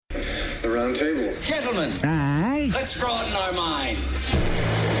the round table. Gentlemen, Aye. let's broaden our minds.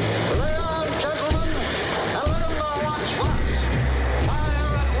 Lay on, gentlemen, and let 'em know what's what.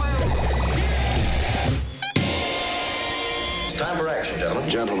 Fire at will. It's time for action, gentlemen.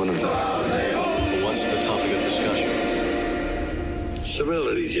 Gentlemen of the round table. What's the topic of discussion?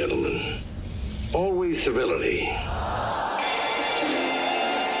 Civility, gentlemen. Always civility.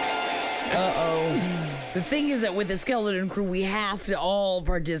 The thing is that with the Skeleton Crew, we have to all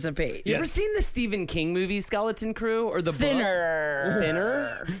participate. You ever seen the Stephen King movie Skeleton Crew or the Thinner. book?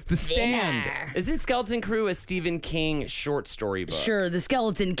 Thinner? The Stand. Isn't Skeleton Crew a Stephen King short story book? Sure, the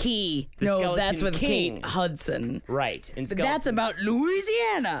Skeleton Key. No, Skeleton that's with King. Kate Hudson. Right. And But that's about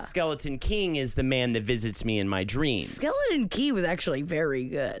Louisiana. Skeleton King is the man that visits me in my dreams. Skeleton Key was actually very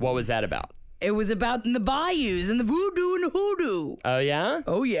good. What was that about? It was about the bayous and the voodoo and the hoodoo. Oh, yeah?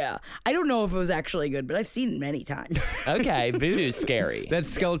 Oh, yeah. I don't know if it was actually good, but I've seen it many times. Okay, voodoo's scary. That's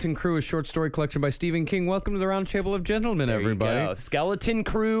Skeleton Crew, a short story collection by Stephen King. Welcome to the Round Table of Gentlemen, There you everybody. go. Skeleton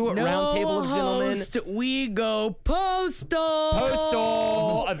Crew, No Round Table of Gentlemen. host, we go postal.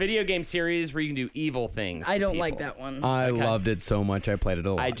 Postal, a video game series where you can do evil things. I to don't people. like that one. I Okay. loved it so much. I played it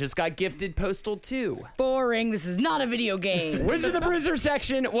a lot. I just got gifted Postal 2. Boring. This is not a video game. Wizard of the Bruiser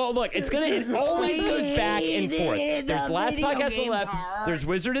section. Well, look, it always goes back and forth. hated There's the last video podcast game left. part. There's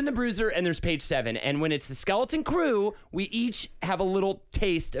Wizard and the Bruiser, and there's page 7. And when it's the Skeleton Crew, we each have a little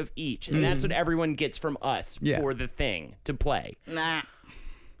taste of each, and that's what everyone gets from us for the thing to play. Nah.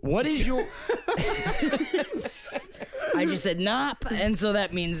 What is your I just said nop, and so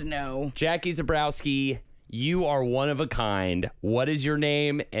that means no. Jackie Zabrowski? You are one of a kind. What is your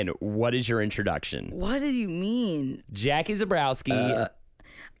name and what is your introduction? What do you mean? Jackie Zabrowski.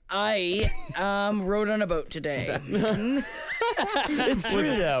 I rode on a boat today. It's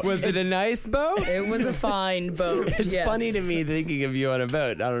true though. Was it a nice boat? It was a fine boat. It's yes. funny to me thinking of you on a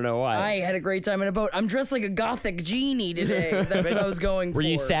boat. I don't know why. I had a great time on a boat. I'm dressed like a gothic genie today. That's what I was going for. Were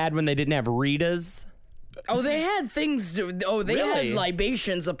you sad when they didn't have Ritas? Oh, they had things. They Really? had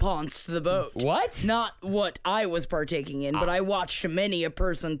libations uponst the boat. What? Not what I was partaking in, but I watched many a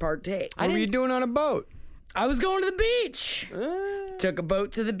person partake. What were you doing on a boat? I was going to the beach. Took a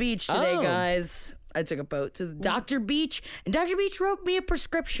boat to the beach today, Oh. guys. I took a boat to Dr. Beach, and Dr. Beach wrote me a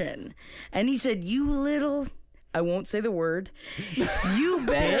prescription. And he said, you little... I won't say the word. You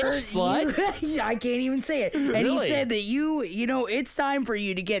better... Bitch, slut? I can't even say it. And Really? he said that you know, it's time for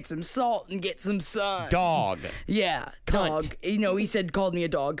you to get some salt and get some sun. Dog. Yeah, Cunt. dog. You know, he called me a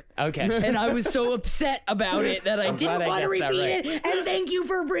dog. Okay. And I was so upset about it that I didn't glad I want to guessed repeat that right. it. And thank you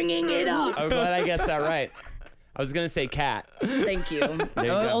for bringing it up. I'm glad I guessed that right. I was going to say cat. Thank you.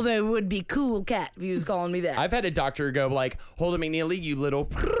 go. Although it would be cool cat if he was calling me that. I've had a doctor go like, Holden McNeely, you little...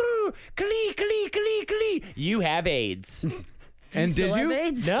 Glee, glee, glee, glee. You have AIDS. And Still did have you?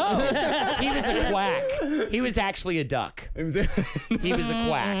 AIDS? No. He was a quack. He was actually a duck. He was a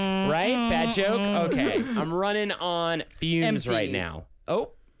quack, right? Bad joke? Okay. I'm running on fumes Empty. right now.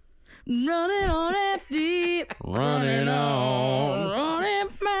 Oh. Running on empty. Running on. Running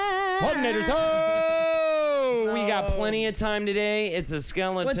mad. Coordinators, ho! We got plenty of time today. It's a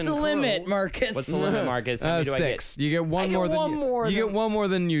skeleton. What's the crew. limit, Marcus? What's the limit, Marcus? How many do I 6. get? You get one I get more than one more you than- get one more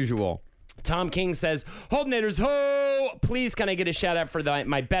than usual. Tom King says, Holdenators, ho! Please, can I get a shout out for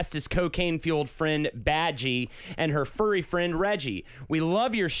my bestest cocaine-fueled friend, Badgie, and her furry friend, Reggie? We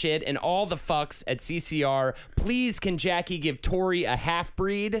love your shit and all the fucks at CCR. Please, can Jackie give Tori a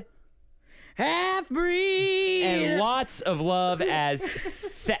half-breed? Half-breed. And lots of love as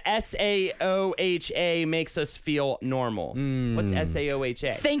SAOHA makes us feel normal. What's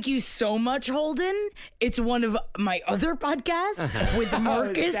SAOHA? Thank you so much, Holden. It's one of my other podcasts with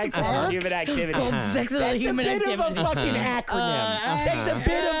Marcus Sex and Parks Human Activity. called Sex and That's Human a bit Activity. of a fucking acronym. That's a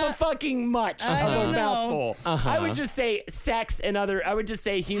bit of a fucking much I of a don't mouthful. I would just say sex and other. I would just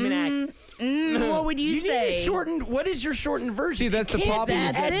say human act. What would you You say? need a shortened. What is your shortened version? See, that's the You can't- problem.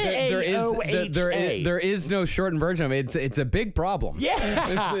 is that's that it. there is no shortened version of it. It's a big problem.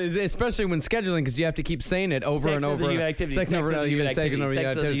 Yeah. Especially when scheduling, because you have to keep saying it over Sex and of the over. human activity. Sex Sex over of the and human over. Sex activity. over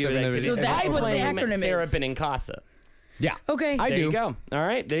Sex of the human activity. So that's I what the blame acronym is. Sarah Benincasa. Yeah. Okay. I There do. you go. All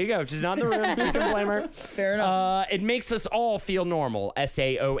right, there you go. She's not in the room. You can blame her. Fair enough. It makes us all feel normal.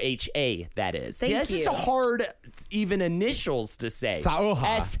 SAOHA, that is. Thank That's just you. a hard, even initials to say.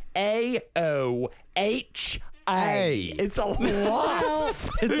 Saoha. SAOHA. It's a lot.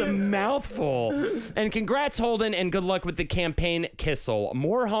 It's a mouthful. And congrats, Holden, and good luck with the campaign Kissel.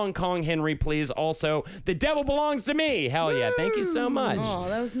 More Hong Kong Henry, please. Also, the devil belongs to me. Hell yeah. Thank you so much. Oh,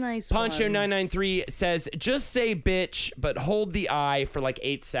 that was nice. Poncho993 says, just say bitch, but hold the I for like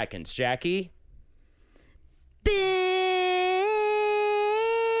 8 seconds. Jackie?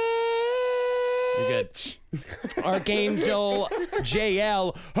 You're good. Archangel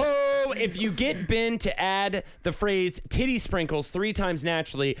JL. Ho! If you get Ben to add the phrase titty sprinkles 3 times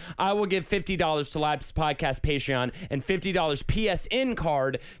naturally, I will give $50 to Labs Podcast Patreon and $50 PSN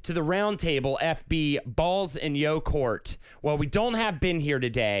card to the Roundtable FB Balls and Yo Court. Well, we don't have Ben here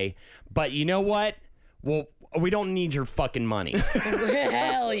today, but you know what? Well, we don't need your fucking money.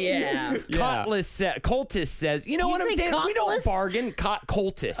 Hell yeah. Cultist says, you know what I'm saying? We don't bargain.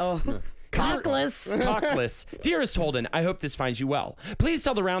 Cultist. Oh. Cockless. Cockless. Dearest Holden, I hope this finds you well. Please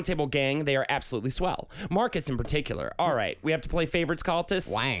tell the Roundtable gang they are absolutely swell. Marcus in particular. All right, we have to play favorites,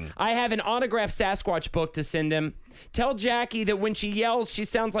 Cultist. Wang. I have an autographed Sasquatch book to send him. Tell Jackie that when she yells, she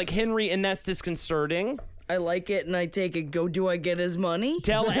sounds like Henry, and that's disconcerting. I like it, and I take it. Do I get his money?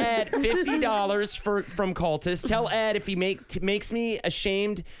 Tell Ed $50 from Cultist. Tell Ed if he makes me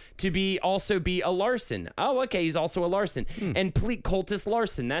ashamed to be a Larson. Oh, okay, he's also a Larson. And please, Cultist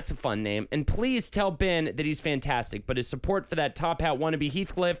Larson, that's a fun name. And please tell Ben that he's fantastic, but his support for that top hat wannabe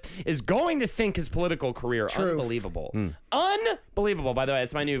Heathcliff is going to sink his political career. Truth. Unbelievable. Unbelievable. By the way,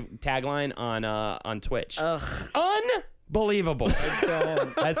 that's my new tagline on Twitch. Unbelievable.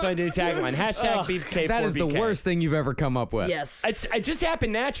 That's my new tagline. Hashtag BK4BK. That is the worst thing you've ever come up with. Yes. It just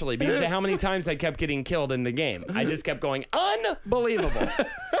happened naturally because of how many times I kept getting killed in the game. I just kept going, unbelievable.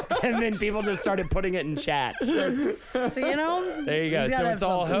 And then people just started putting it in chat. That's, you know? There you go. He's So gotta it's have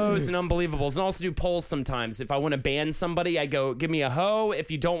all something. hoes and unbelievables. And I also do polls sometimes. If I want to ban somebody, I go, give me a hoe.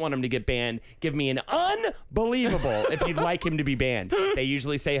 If you don't want him to get banned, give me an unbelievable if you'd like him to be banned. They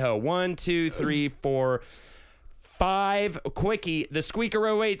usually say hoe. 1, 2, 3, 4, 5. Quickie. The Squeaker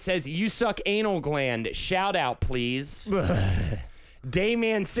 08 says, you suck anal gland. Shout out, please.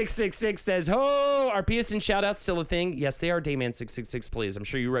 Dayman666 says, ho, are PSN shout-outs still a thing? Yes, they are, Dayman666, please. I'm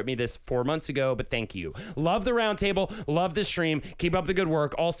sure you wrote me this 4 months ago, but thank you. Love the Roundtable. Love the stream. Keep up the good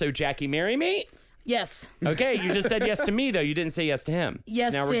work. Also, Jackie, marry me? Yes. Okay, you just said yes to me, though. You didn't say yes to him.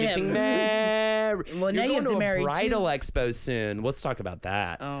 Yes so now to we're getting him. married. Well, now You're you have going to marry a bridal too. expo soon. Let's talk about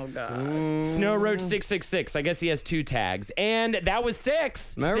that. Oh, God. Snow Roach 666. I guess he has 2 tags. And that was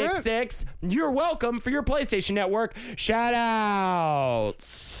 6. All right. 6. You're welcome for your PlayStation Network. Shout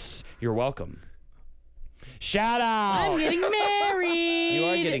outs. You're welcome. Shout out. I'm getting married. You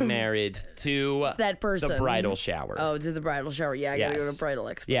are getting married to That person. the bridal shower. Oh, to the bridal shower. Yeah, I gotta go Yes. to bridal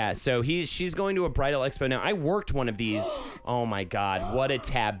expo. Yeah, so she's going to a bridal expo now. I worked one of these. Oh my God, what a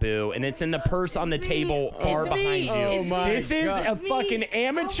taboo! And it's in the purse on the table far It's behind me. you. Oh my This is a fucking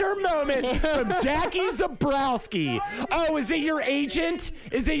amateur moment from Jackie Zabrowski. Oh, is it your agent?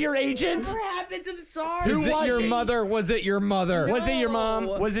 Is it your agent? Whatever happens, I'm sorry. Who Was it was your it? mother? Was it your mother? Was it your mom?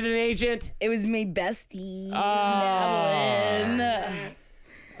 No. Was it an agent? It was my bestie, Madeline.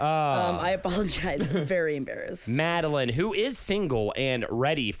 I apologize. I'm very embarrassed. Madeline, who is single and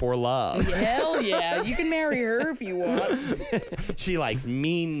ready for love. Hell yeah. You can marry her if you want. She likes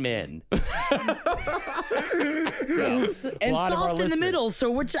mean men. And lot of our soft in the listeners. middle.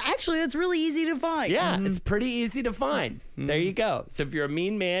 So, which actually, that's really easy to find. Yeah, it's pretty easy to find. There you go. So if you're a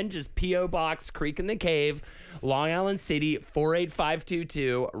mean man, just P.O. Box, Creek in the Cave, Long Island City,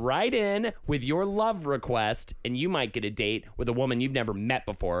 48522. Write in with your love request, and you might get a date with a woman you've never met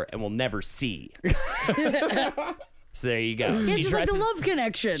before and will never see. So there you go. Yeah, it's just like the love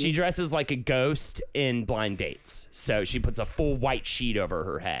connection. She dresses like a ghost in blind dates. So she puts a full white sheet over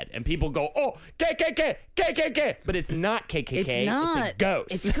her head. And people go, oh, KKK, KKK. But it's not KKK. It's not. It's a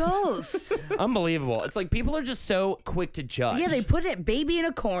ghost. It's ghosts. Unbelievable. It's like people are just so quick to judge. Yeah, they put it baby in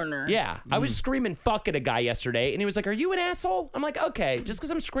a corner. Yeah. I was screaming fuck at a guy yesterday, and he was like, are you an asshole? I'm like, okay, just because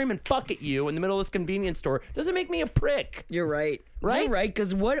I'm screaming fuck at you in the middle of this convenience store doesn't make me a prick. You're right. Right? You're right,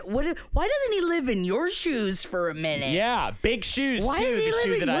 because why doesn't he live in your shoes for a minute? Yeah, big shoes, Why too, does he the live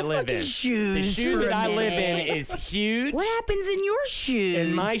shoe in that I your live fucking in. shoes The shoe for that a I live in minute? is huge. What happens in your shoes?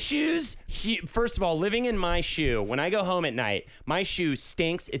 In my shoes, first of all, living in my shoe, when I go home at night, my shoe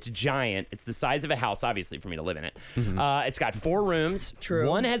stinks. It's giant. It's the size of a house, obviously, for me to live in it. It's got 4 rooms. True.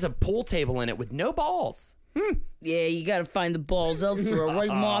 One has a pool table in it with no balls. Yeah, you gotta find the balls elsewhere, right,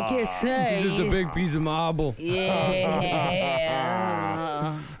 Marcus? Hey. Just a big piece of marble. Yeah.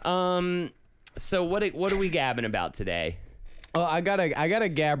 So what are we gabbing about today? Oh, I got a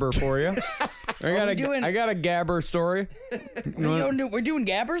gabber for you. I got a gabber story. We're doing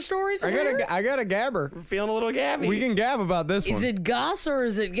gabber stories over here? I got a gabber. We're feeling a little gabby. We can gab about this one. Is it goss or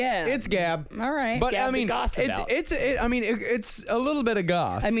is it gab? It's gab. All right. But Gab I to mean, goss about. it's a little bit of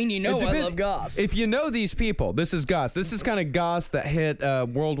goss. I mean, you know I love goss. If you know these people, this is goss. This is kind of goss that hit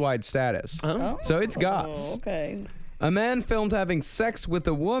worldwide status. Oh. So it's goss. Oh, okay. A man filmed having sex with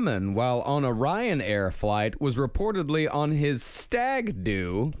a woman while on a Ryanair flight was reportedly on his stag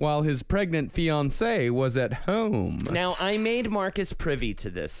do while his pregnant fiancée was at home. Now, I made Marcus privy to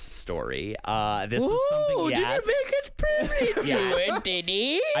this story. This was something, yes. Did you make it privy to Yes. it, did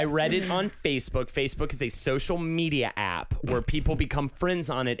he? I read it on Facebook. Facebook is a social media app where people become friends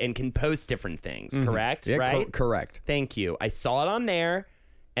on it and can post different things, correct? Yeah, right? correct. Thank you. I saw it on there,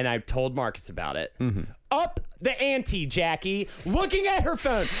 and I told Marcus about it. Up the ante, Jackie. Looking at her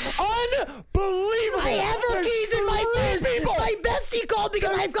phone. Unbelievable. I have her There's keys in my purse. people. My bestie called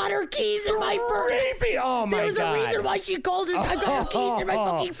because I've got her keys in my purse. Oh, my God. There's a reason why she called her. I've got her keys in my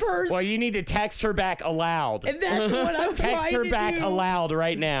fucking purse. Well, you need to text her back aloud. And that's what I'm Text trying her to back do. aloud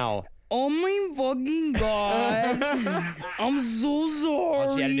right now. Oh my fucking God. I'm so sorry.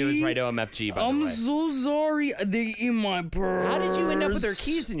 All she had to do was write OMFG, by the I'm way. so sorry. They're in my purse. How did you end up with her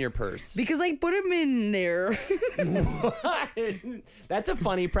keys in your purse? Because I put them in there. That's a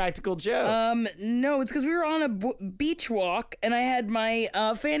funny practical joke. No, it's because we were on a beach walk and I had my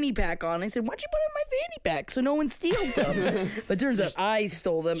fanny pack on. I said, why don't you put on my fanny pack so no one steals them? But turns out I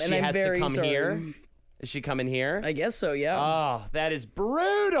stole them, and She I'm has very to come sorry. here. Is she coming here? I guess so, yeah. Oh, that is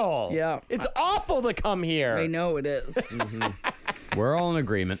brutal. Yeah. It's awful to come here. I know it is. We're all in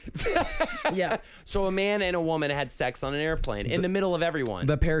agreement. Yeah. So a man and a woman had sex on an airplane in the middle of everyone.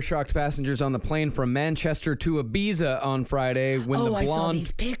 The pair shocked passengers on the plane from Manchester to Ibiza on Friday when I saw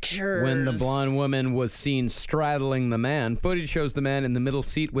these pictures. When the blonde woman was seen straddling the man. Footage shows the man in the middle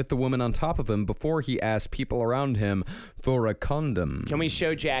seat with the woman on top of him before he asked people around him for a condom. Can we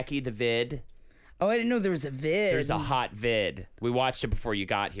show Jackie the vid? Oh, I didn't know there was a vid. There's a hot vid. We watched it before you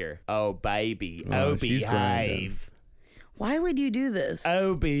got here. Oh, baby. Oh, Oh, she's behave. Why would you do this?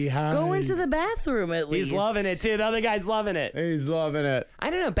 Oh, behave. Go into the bathroom at least. He's loving it, too. The other guy's loving it. He's loving it. I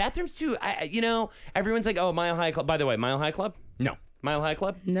don't know. Bathrooms, too. Everyone's like, oh, Mile High Club. By the way, Mile High Club? No. Mile High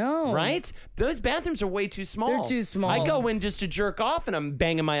Club? No. Right? Those bathrooms are way too small. They're too small. I go in just to jerk off and I'm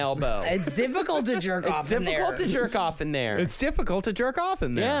banging my elbow. It's difficult to jerk off It's in there. difficult to jerk off in there. It's difficult to jerk off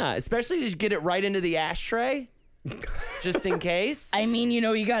in there. Yeah, especially to get it right into the ashtray, just in case. I mean,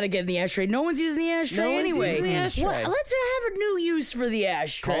 you got to get in the ashtray. No one's using the ashtray No one's anyway. using the ashtray. Well, let's have a new use for the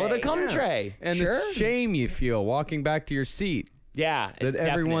ashtray. Call it a cum tray. And Sure. the shame you feel walking back to your seat Yeah, that it's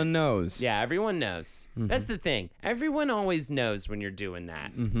everyone definite. knows. Yeah, everyone knows. That's the thing. Everyone always knows when you're doing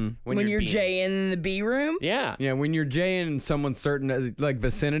that. When you're being- Jay in the B room? Yeah. Yeah, when you're jaying in someone's certain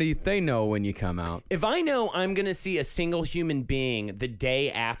vicinity, they know when you come out. If I know I'm gonna see a single human being the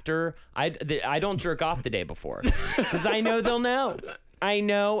day after, I don't jerk off the day before because I know they'll know. I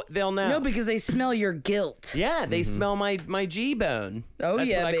know they'll know. No, because they smell your guilt. Yeah, they smell my G bone. Oh, That's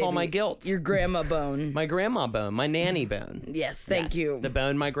yeah, what I call baby. my guilt. Your grandma bone. My grandma bone, my nanny bone. Yes, thank Yes, you. The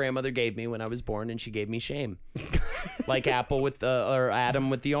bone my grandmother gave me when I was born, and she gave me shame, like Apple with or Adam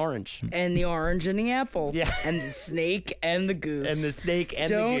with the orange, And the orange and the apple. Yeah. And the snake and the goose. and the snake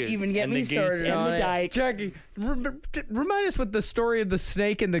and Don't the goose, even get and me the goose started and on the it. dyke. Jackie, remind us what the story of the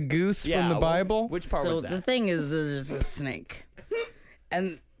snake and the goose from the well, Bible. Which part So was the that? thing is, there's a snake.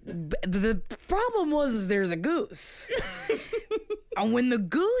 And the problem was there's a goose. And when the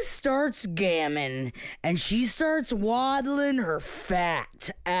goose starts gamming and she starts waddling her fat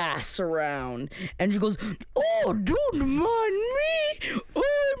ass around and she goes, "Oh, don't mind me.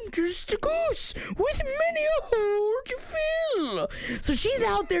 I'm just a goose with many a hole to fill." So she's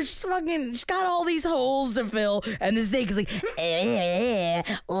out there, she's got all these holes to fill, and the snake is like,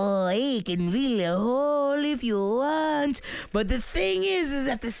 "Oh, I can fill a hole if you want." But the thing is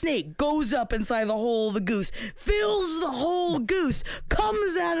that the snake goes up inside the hole of the goose, fills the whole goose,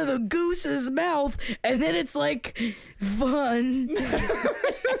 comes out of the goose's mouth, and then it's like fun.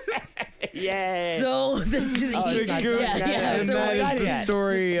 Yay! So the it's not goose, good. and so that not is the yet.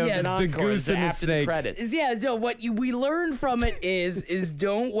 story of Yes. the Encore goose and the after the snake. credits. Yeah, so what we learned from it is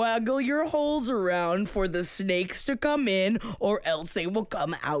don't waggle your holes around for the snakes to come in, or else they will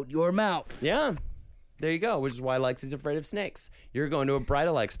come out your mouth. Yeah. There you go, which is why Lexi's afraid of snakes. You're going to a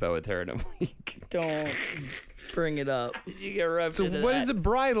bridal expo with her in a week. Don't bring it up. Did you get roped So into what that? is a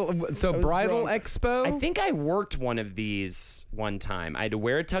bridal? So bridal drunk. expo? I think I worked one of these one time. I had to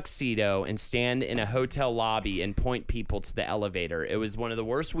wear a tuxedo and stand in a hotel lobby and point people to the elevator. It was one of the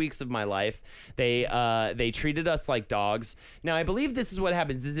worst weeks of my life. They treated us like dogs. Now, I believe this is what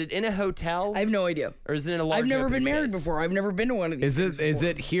happens. Is it in a hotel? I have no idea. or is it in a large I've never open been married space? before. I've never been to one of these. Is it? Is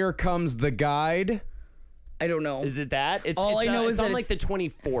it? Here comes the guide. I don't know. Is it that? It's All I know is it's that on like it's- the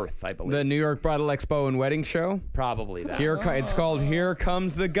 24th, I believe. The New York Bridal Expo and Wedding Show. Probably that. It's called Here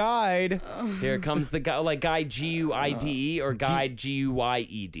Comes the Guide. Here comes the guy, like guide Guide or guide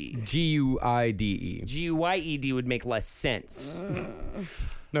Guied. Guide. Guied would make less sense.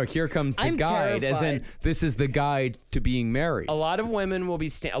 No, here comes the I'm guide, as in terrified. this is the guide to being married. A lot of women will be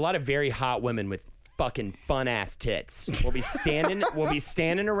a lot of very hot women with fucking fun ass tits will be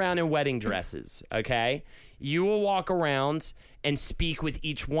standing around in wedding dresses. Okay, you will walk around and speak with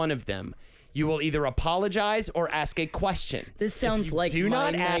each one of them. You will either apologize or ask a question. This sounds If you like do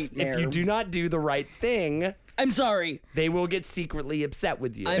my not ask. If nightmare. you do not do the right thing, I'm sorry. they will get secretly upset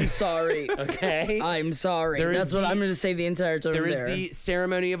with you. I'm sorry. Okay. I'm sorry. There is That's what the- I'm going to say the entire time. There is the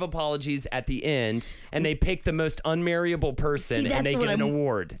ceremony of apologies at the end, and they pick the most unmarriable person, See, and they that's get what an I'm-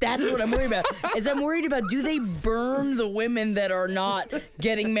 award. That's what I'm worried about. Is I'm worried about, do they burn the women that are not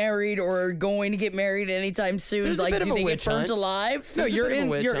getting married or going to get married anytime soon? There's a like, bit of do a they get witch burnt hunt. alive? no, There's a you're bit of a in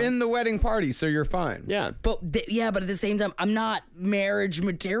witch you're hunt. in the wedding party, so you're fine. Yeah. But but at the same time, I'm not marriage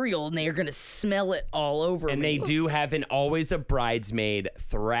material, and they are going to smell it all over And me. they do have always a bridesmaid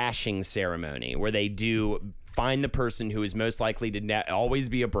thrashing ceremony where they do find the person who is most likely to always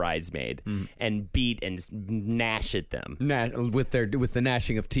be a bridesmaid and beat and gnash at them. With the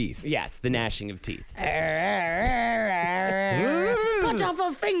gnashing of teeth. Yes, the gnashing of teeth. Cut off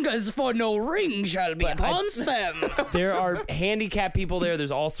her fingers, for no ring shall be upon them. There are handicapped people there.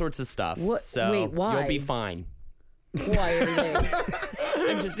 There's all sorts of stuff. What- So wait, why? you'll be fine. Why are they?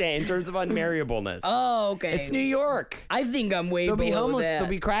 I'm just saying, in terms of unmarriableness. Oh, okay. It's New York. I think I'm way They'll be below homeless. that. They'll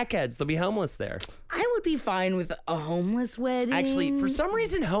be crackheads. They'll be homeless there. I would be fine with a homeless wedding. Actually, for some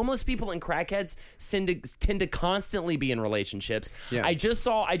reason, homeless people and crackheads tend to constantly be in relationships. Yeah. I just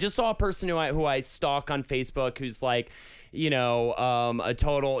saw a person who I stalk on Facebook who's like, a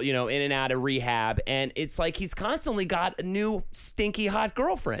total, in and out of rehab, and it's like he's constantly got new stinky hot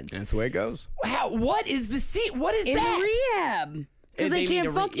girlfriends. That's the way it goes. What is the scene? What is in that? rehab. Because they need can't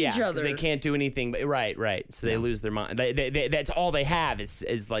to fuck each 'cause other. They can't do anything. But right. So they lose their mind. They that's all they have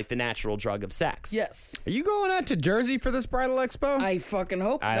is like the natural drug of sex. Yes. Are you going out to Jersey for this bridal expo? I fucking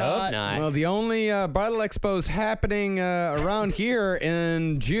hope I not. hope not. Well, the only bridal expos happening around here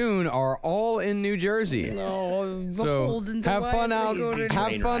in June are all in New Jersey. No, So beholden to have why fun I out. go to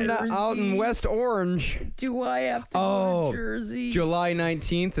Have fun Jersey. out in West Orange. Do I have to go Oh, to Jersey? July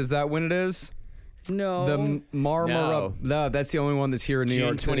 19th. Is that when it is? No. The Marmara. No, that's the only one that's here in New June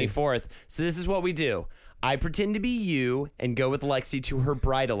York City. 24th. So this is what we do. I pretend to be you and go with Lexi to her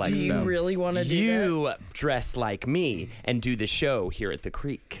bridal expo. Do you really want to do You dress like me and do the show here at the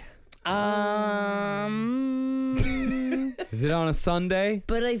Creek. that? Is it on a Sunday?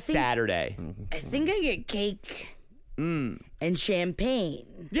 But I think Saturday. I get cake and champagne.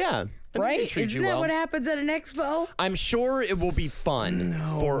 Yeah. I think they Right? treat Isn't you that well. what happens at an expo? I'm sure it will be fun.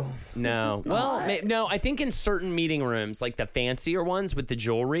 No. Well, not. no, I think in certain meeting rooms, like the fancier ones with the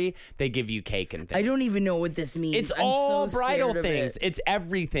jewelry, they give you cake and things. I don't even know what this means. It's I'm all so bridal scared of things. it. It's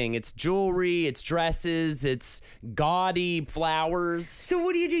everything. It's jewelry, it's dresses, it's gaudy flowers. So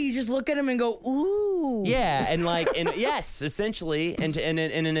what do? You just look at them and go, ooh. Yeah, and yes, essentially, and in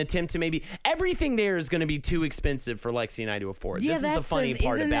an attempt to maybe everything there is going to be too expensive for Lexi and I to afford. Yeah, This is the that's funny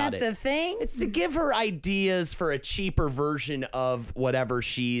part isn't about that it. the thing? It's to give her ideas for a cheaper version of whatever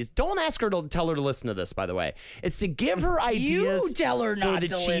she's. Don't ask her to tell her to listen to this, by the way. It's to give her ideas You tell her for not the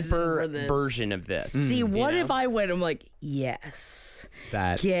to listen cheaper for this. version of this. See, what know? if I went? I'm like, yes.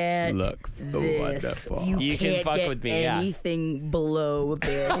 That Get looks this. wonderful. You can can't fuck get with me, yeah. anything below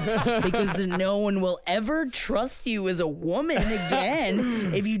this because no one will ever trust you as a woman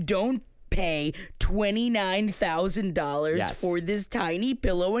again if you don't pay $29,000 Yes. for this tiny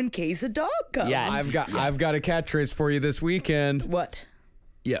pillow in case a dog comes. Yes. I've got a catchphrase for you this weekend. What?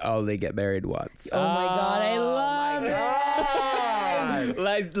 You only get married once. Oh my God, I love it.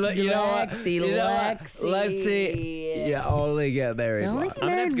 You know what? Lexi, You know what? Lexi. Let's see. You only get married Only once. get I'm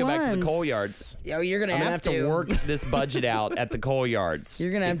gonna have to go back to the once. coal yards. Oh, you're gonna I'm gonna have have to work this budget out at the coal yards.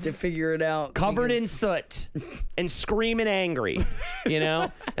 You're gonna have to figure it out. Covered in because- soot and screaming angry,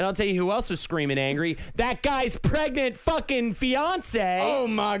 And I'll tell you who else was screaming angry. That guy's pregnant fucking fiance. Oh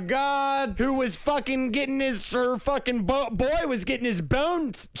my God! Who was fucking getting her fucking boy was getting his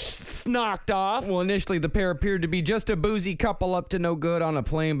bones knocked off. Well, initially the pair appeared to be just a boozy couple up to no good on a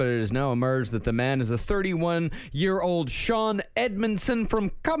plane, but it has now emerged that the man is a 31-year-old Sean Edmondson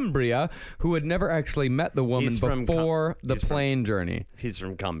from Cumbria who had never actually met the woman He's from before the plane journey. He's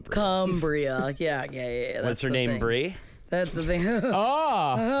from Cumbria. Cumbria. Yeah. That's What's her the name, thing. Bree? That's the thing.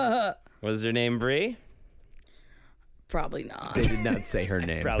 Ah! Was her name Bree? Probably not. They did not say her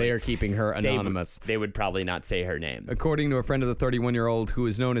name. Probably. They are keeping her anonymous. They would probably not say her name. According to a friend of the 31-year-old who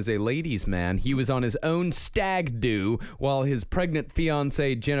is known as a ladies' man, he was on his own stag do while his pregnant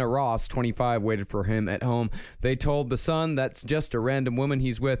fiancée, Jenna Ross, 25, waited for him at home. They told The Sun that's just a random woman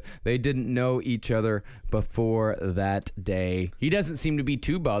he's with. They didn't know each other before that day. He doesn't seem to be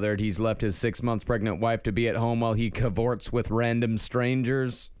too bothered. He's left his 6 months pregnant wife to be at home while he cavorts with random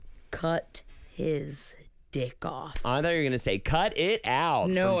strangers. Cut his dick off. I thought you were going to say, cut it out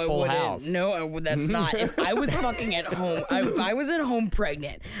No, from I Full wouldn't. House. No, that's not. If I was fucking at home, if I was at home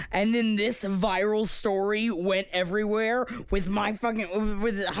pregnant, and then this viral story went everywhere with my fucking,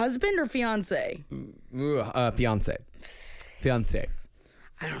 with it husband or fiance? Fiance.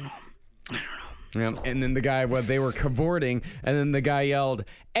 I don't know. Yeah, and then the guy, they were cavorting, and then the guy yelled,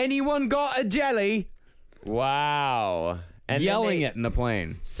 "Anyone got a jelly?" Wow. And Yelling it in the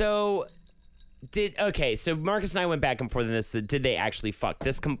plane. So Marcus and I went back and forth on this. Did they actually fuck?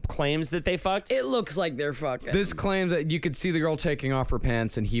 This claims that they fucked. It looks like they're fucking. This claims that you could see the girl taking off her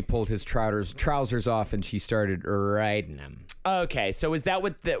pants, and he pulled his trousers off, and she started riding him. Okay, so is that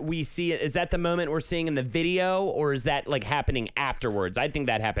what we see? Is that the moment we're seeing in the video, or is that like happening afterwards? I think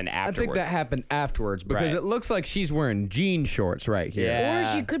that happened afterwards. I think that happened afterwards because Right. it looks like she's wearing jean shorts right here. Yeah.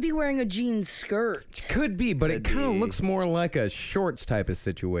 Or she could be wearing a jean skirt. Could be, but it kind of be. looks more like a shorts type of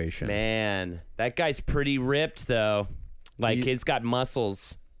situation. Man, that guy's pretty ripped though. Like he's got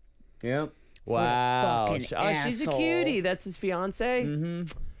muscles. Yep. Wow. fucking She's a asshole. cutie. That's his fiance.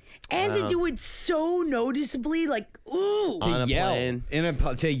 Mm-hmm. And to do it so noticeably, like, ooh. On a plane.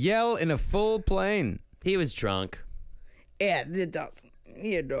 To yell in a full plane. He was drunk. Yeah, it doesn't.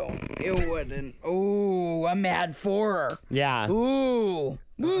 You know, it wouldn't. Ooh, I'm mad for her. Yeah. Ooh.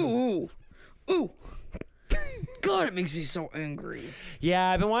 Ooh. Ooh. God, it makes me so angry. Yeah,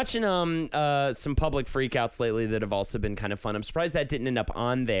 I've been watching some public freakouts lately that have also been kind of fun. I'm surprised that didn't end up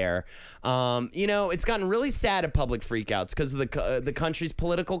on there. It's gotten really sad at public freakouts because of the country's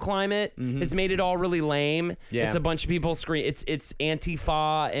political climate has made it all really lame. Yeah. It's a bunch of people scream. It's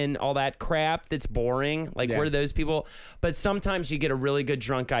Antifa and all that crap that's boring. Like, Yeah. where are those people? But sometimes you get a really good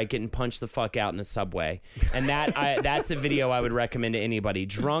drunk guy getting punched the fuck out in a subway, and that's a video I would recommend to anybody.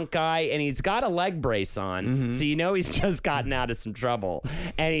 Drunk guy, and he's got a leg brace on, so you know he's just gotten out of some trouble,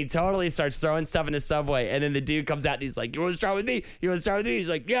 and he totally starts throwing stuff in the subway, and then the dude comes out and he's like, "You want to start with me? You want to start with me?" He's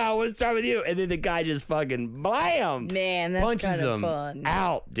like, "Yeah, I want to start with you," and then the guy just fucking blam, Man, that's punches kinda him fun.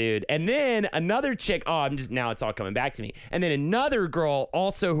 out, dude. And then another chick. Now it's all coming back to me. And then another girl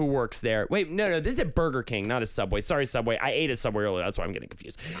also who works there. Wait, no, this is at Burger King, not a Subway. Sorry, Subway. I ate a Subway earlier. That's why I'm getting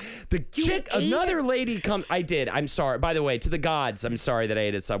confused. Another lady come. I did. I'm sorry. By the way, to the gods, I'm sorry that I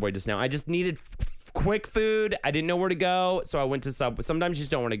ate at Subway just now. I just needed quick food. I didn't know where to go, so I went to Subway. Sometimes you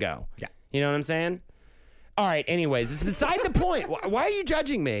just don't want to go. Yeah. You know what I'm saying? All right. Anyways, it's beside the point. Why are you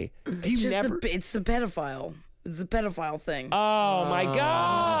judging me? It's the pedophile. It's the pedophile thing. Oh my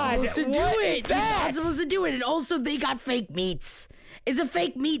God! Supposed to do What it. is that? You're not supposed to do it. And also, they got fake meats. It's a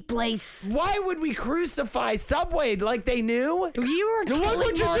fake meat place. Why would we crucify Subway like they knew? You were Look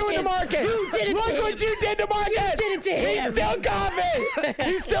what you're doing to Marcus! You did it Look to what him. you did to Marcus! You did it to him. He's still coughing!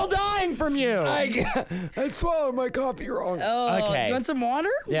 He's still dying from you! I swallowed my coffee wrong. Oh, Okay. do you want some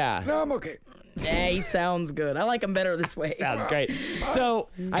water? Yeah. No, I'm okay. Yeah, he sounds good. I like him better this way. Sounds great. So,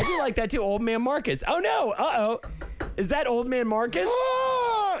 I do like that too. Old man Marcus. Oh no! Uh-oh. Is that old man Marcus?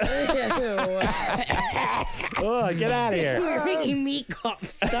 Oh, get out of here. You're making me cough.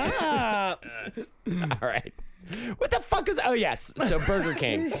 Stop. All right. What the fuck is... Oh, yes. So, Burger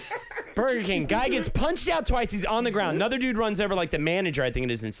King. Burger King. Guy gets punched out twice. He's on the ground. Another dude runs over, like the manager, I think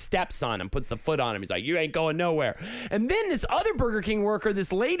it is, and steps on him, puts the foot on him. He's like, "You ain't going nowhere." And then this other Burger King worker,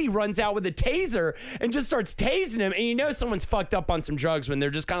 this lady, runs out with a taser and just starts tasing him. And you know someone's fucked up on some drugs when they're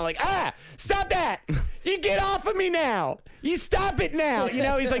just kind of like, stop that. You get off of me now. You stop it now. You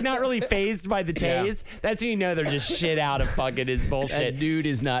know, he's like not really phased by the tase. Yeah. That's when you know they're just shit out of fucking his bullshit. That dude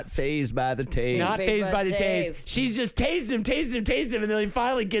is not phased by the tase. Not phased by the tase. She's just tased him, and then he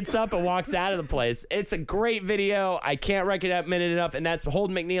finally gets up and walks out of the place. It's a great video. I can't recommend it enough, and that's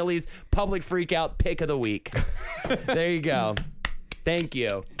Holden McNeely's Public Freakout Pick of the Week. There you go. Thank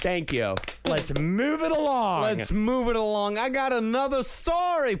you. Let's move it along. I got another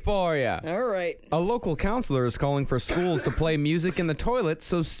story for you. All right. A local counselor is calling for schools to play music in the toilet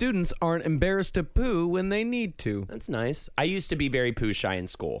so students aren't embarrassed to poo when they need to. That's nice. I used to be very poo shy in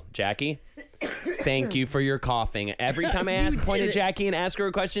school. Jackie, thank you for your coughing. Every time I point at Jackie and ask her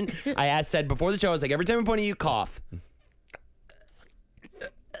a question, I said before the show, I was like, every time I point at you, cough.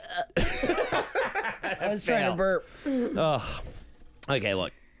 I was trying to burp. Okay,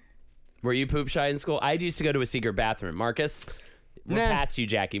 look. Were you poop shy in school? I used to go to a secret bathroom. Marcus? We're Nah. past you,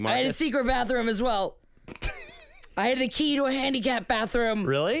 Jackie. I had a Marcus? secret bathroom as well. I had the key to a handicap bathroom.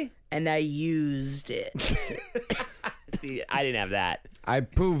 Really? And I used it. See, I didn't have that. I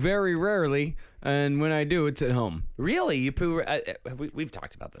poo very rarely, and when I do, it's at home. Really? You poo? We've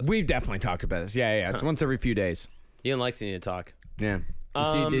talked about this. We've definitely talked about this. Yeah. It's once every few days. You and Lexi need to talk. Yeah.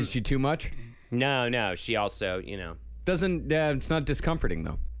 Is she too much? No. She also, Doesn't. It's not discomforting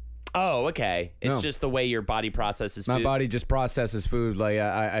though. Oh, okay. It's No. just the way your body processes food. My body just processes food. Like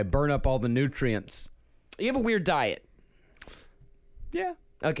I burn up all the nutrients. You have a weird diet. Yeah.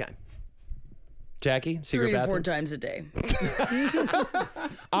 Okay. Jackie, secret 3 to 4 bathroom? times a day.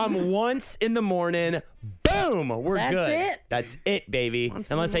 Once in the morning, boom, we're That's good. it? That's it, baby.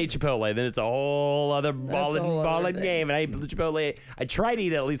 Unless I eat Chipotle, then it's a whole other ball other and thing. game. And I eat Chipotle. I try to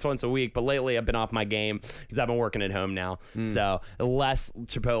eat it at least once a week, but lately I've been off my game because I've been working at home now. So less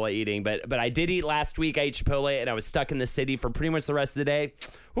Chipotle eating. But I did eat last week. I ate Chipotle, and I was stuck in the city for pretty much the rest of the day.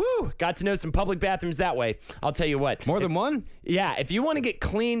 Woo! Got to know some public bathrooms that way. I'll tell you what. More than one? Yeah, if you want to get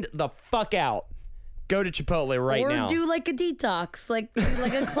cleaned the fuck out, go to Chipotle right or now. do like a detox, like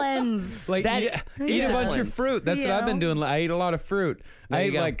a cleanse. Like That- eat yeah. a bunch of fruit. That's what I've been doing. I eat a lot of fruit.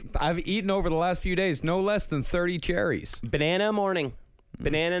 you go. I've eaten over the last few days no less than 30 cherries. Banana morning.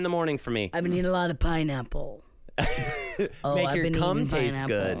 Banana in the morning for me. I've been eating a lot of pineapple. Make I've your been cum eating taste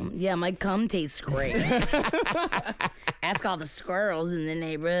pineapple. good. Yeah, my cum tastes great. Ask all the squirrels in the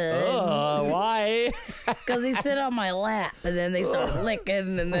neighborhood. Why? Because they sit on my lap and then they start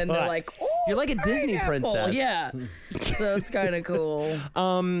licking and then they're like, oh, You're like a Disney pineapple. princess. Yeah. So it's kind of cool.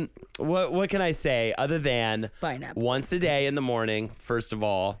 What can I say other than Pineapple. once a day in the morning, first of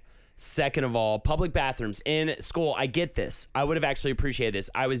all. Second of all, public bathrooms in school. I get this. I would have actually appreciated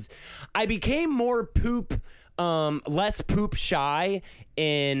this. I became more less poop shy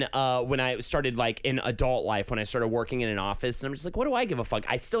in when I started like in adult life, when I started working in an office, and I'm just like, what do I give a fuck?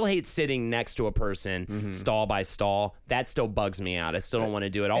 I still hate sitting next to a person stall by stall. That still bugs me out. I still don't want to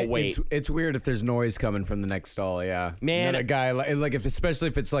do it. I'll wait. It's weird if there's noise coming from the next stall. Yeah, Man. And then a guy like especially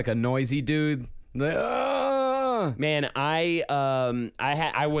if it's like a noisy dude. Like, Man, I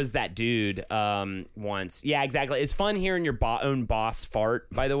was that dude once. Yeah, exactly. It's fun hearing your own boss fart,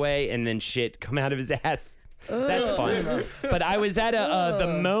 by the way, and then shit come out of his ass. That's fun. But I was at the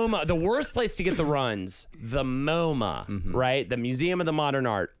MoMA, the worst place to get the runs, the MoMA, right? The Museum of the Modern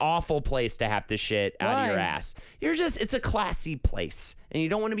Art. Awful place to have to shit out of your Why? ass. It's a classy place, and you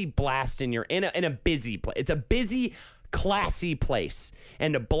don't want to be blasting in a busy place. It's a busy, classy place,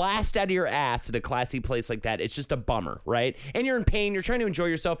 and to blast out of your ass at a classy place like that, it's just a bummer, right? And you're in pain, you're trying to enjoy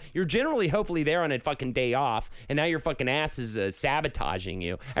yourself, you're generally hopefully there on a fucking day off, and now your fucking ass is sabotaging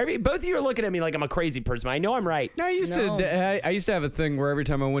you. Both of you are looking at me like I'm a crazy person. I know I'm right. I used to have a thing where every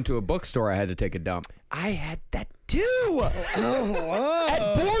time I went to a bookstore, I had to take a dump. I had that too.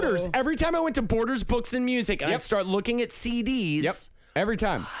 At Borders, every time I went to Borders Books and Music, and I'd start looking at CDs. Yep, every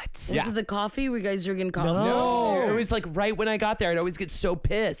time. Was it the coffee? Were you guys drinking coffee? No, it was like right when I got there, I'd always get so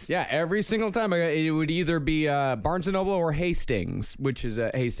pissed. Yeah, every single time it would either be Barnes and Noble or Hastings, which is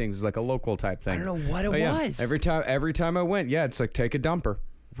Hastings is like a local type thing. I don't know what it yeah, was. Every time I went, it's like take a dumper.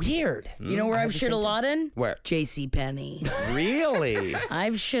 Weird. You know where I've shit a lot in? Where? JCPenney. Really?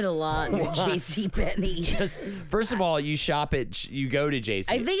 I've shit a lot in JCPenney. Just first of all, you go to JC.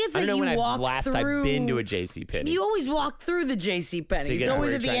 I think it's I don't that know you when walk last through. I've been to a JC Penney. You always walk through the JCPenney. To get It's to always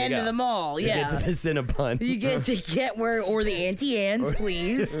where at the you're trying end to of go. the mall. to Yeah. get to the Cinnabon. You get to get or the Auntie Anne's,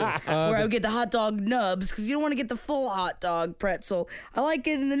 please. Where I would get the hot dog nubs because you don't want to get the full hot dog pretzel. I like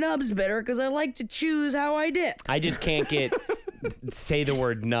getting the nubs better because I like to choose how I dip. I just can't say the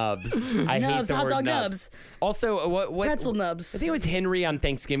word nubs. I hate Nubs, the hot word dog nubs. nubs. Also, what Pretzel nubs. I think it was Henry on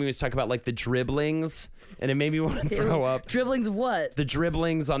Thanksgiving was talking about like the dribblings, and it made me want to throw up. Dribblings of what? The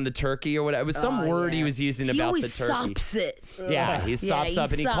dribblings on the turkey or whatever. It was some word he was using He about always the turkey. sops it. Yeah, he sops up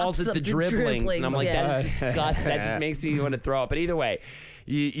and he calls it sops the up the dribblings. And I'm like, dribblings, that is disgusting. That just makes me want to throw up. But either way,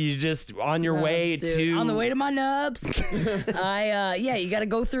 you just on your way Nubs, dude. to On the way to my nubs. You got to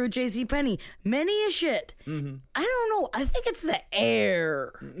go through a JCPenney. Many a shit. Mm-hmm. I don't know. I think it's the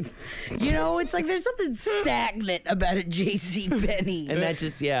air. It's like there's something stagnant about a JCPenney. and that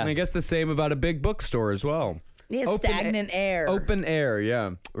just I guess the same about a big bookstore as well. Yeah, stagnant air. Open air,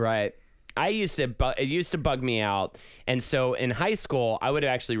 yeah. right. It used to bug me out. And so in high school, I would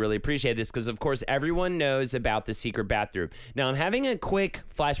actually really appreciate this because, of course, everyone knows about the secret bathroom. Now, I'm having a quick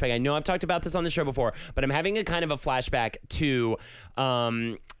flashback. I know I've talked about this on the show before, but I'm having a kind of a flashback to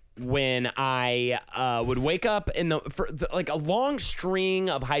when I would wake up for like a long string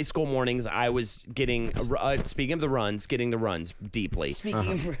of high school mornings. I was getting speaking of the runs, getting the runs deeply.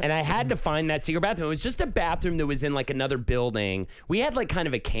 Speaking of And I had to find that secret bathroom. It was just a bathroom that was in like another building. We had like kind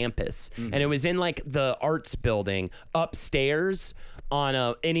of a campus, and it was in like the arts building upstairs.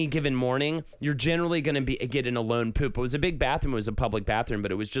 On any given morning, you're generally going to get an alone poop. It was a big bathroom. It was a public bathroom,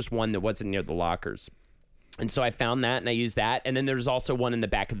 but it was just one that wasn't near the lockers. And so I found that, and I used that. And then there's also one in the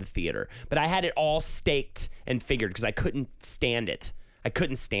back of the theater. But I had it all staked and figured because I couldn't stand it.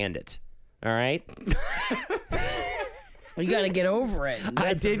 All right? You got to get over it.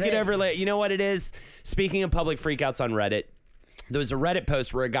 I did get over it. You know what it is? Speaking of public freakouts on Reddit, there was a Reddit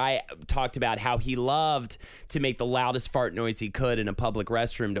post where a guy talked about how he loved to make the loudest fart noise he could in a public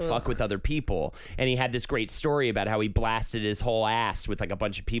restroom to fuck with other people. And he had this great story about how he blasted his whole ass with like a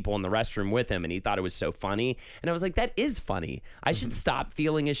bunch of people in the restroom with him. And he thought it was so funny. And I was like, that is funny. I should stop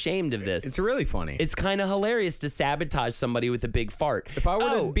feeling ashamed of this. It's really funny. It's kind of hilarious to sabotage somebody with a big fart. If I were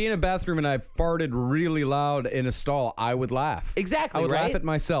to be in a bathroom and I farted really loud in a stall, I would laugh. Exactly, I would right? laugh at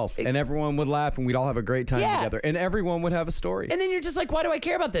myself, and everyone would laugh, and we'd all have a great time together, and everyone would have a story. And then you're just like, why do I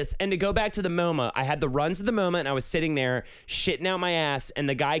care about this? And to go back to the MoMA, I had the runs of the MoMA, and I was sitting there shitting out my ass, and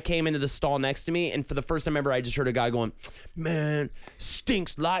the guy came into the stall next to me, and for the first time ever, I just heard a guy going, man,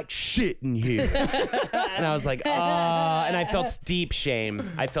 stinks like shit in here. And I was like, and I felt deep shame. No,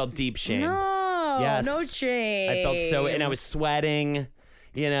 Yes. no shame. I felt so, and I was sweating,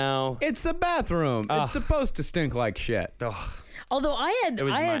 you know. It's the bathroom. It's supposed to stink like shit. Although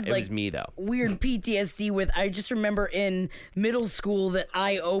it was me though. Weird PTSD with, I just remember in middle school that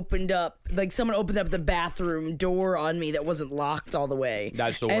I opened up, like someone opened up the bathroom door on me that wasn't locked all the way.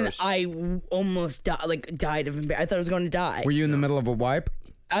 That's the and worst. I almost died of embarrassment. I thought I was going to die. Were you in the middle of a wipe?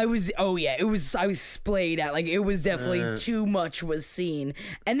 I was splayed out. Like, it was definitely too much was seen.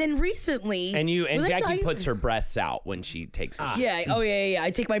 And then recently... And was I Jackie talking- puts her breasts out when she takes a shit. Yeah. I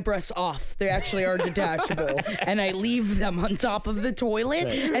take my breasts off. They actually are detachable. And I leave them on top of the toilet.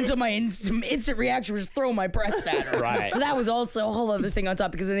 Right. And so my instant reaction was throw my breast at her. Right. So that was also a whole other thing on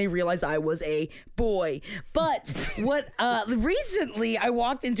top because then they realized I was a boy. But recently I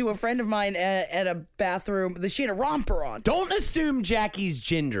walked into a friend of mine at a bathroom. She had a romper on. Don't assume Jackie's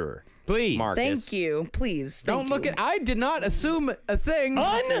gender. Please. Marcus. Thank you. Please. Don't look at. I did not assume a thing.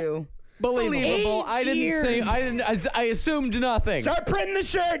 you. Unbelievable. I didn't say. I assumed nothing. Start printing the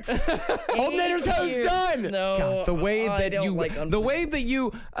shirts. Old Knitter's Ho's done. No. God, the way that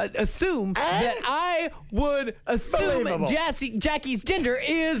you assume that I would assume Unbelievable. Jackie's gender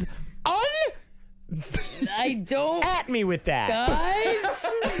is I don't. At me with that. Guys.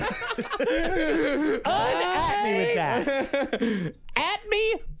 At me with that. at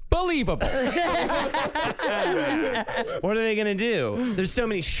me believable. What are they gonna do? There's so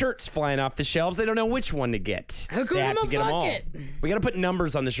many shirts flying off the shelves. They don't know which one to get. How come they have I'm to a get them fuck all. it? We gotta put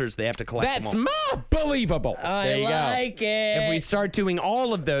numbers on the shirts. They have to collect That's them all. my believable. There you like go. it. If we start doing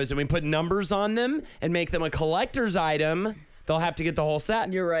all of those and we put numbers on them and make them a collector's item, they'll have to get the whole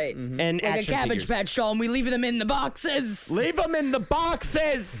set. You're right. And Like a action Cabbage figures. Patch doll, and we leave them in the boxes. Leave them in the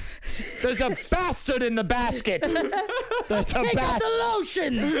boxes. There's a bastard in the basket. There's a Take out bastard. the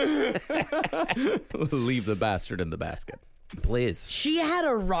lotions. Leave the bastard in the basket. Please. She had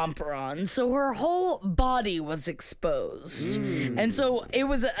a romper on, so her whole body was exposed. And so it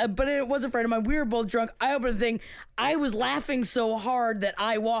was, but it was a friend of mine. We were both drunk. I opened the thing. I was laughing so hard that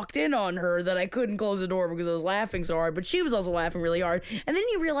I walked in on her that I couldn't close the door because I was laughing so hard. But she was also laughing really hard. And then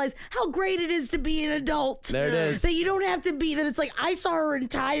you realize how great it is to be an adult. There it is. That you don't have to be, that it's like, I saw her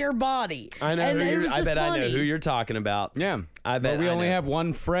entire body. I know. And it was I just bet I know funny. who you're talking about. Yeah. I bet But we I only know. have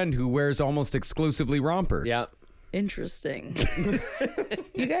one friend who wears almost exclusively rompers. Yeah. Interesting.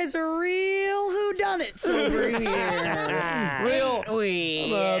 You guys are real whodunits over here. Real.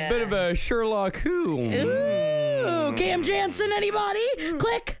 Yeah. A bit of a Sherlock Who. Ooh, Cam Jansen, anybody?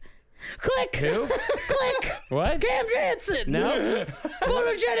 Click. Click. Who? Click. What? Cam Jansen. No.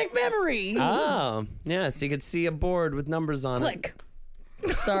 Photogenic memory. Oh, yeah. So you could see a board with numbers on it.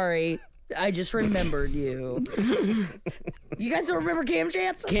 Click. Sorry. I just remembered you. You guys don't remember Cam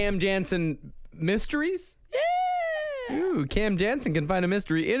Jansen? Cam Jansen mysteries? Ooh, Cam Jansen can find a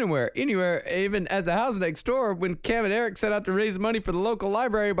mystery anywhere, even at the house next door when Cam and Eric set out to raise money for the local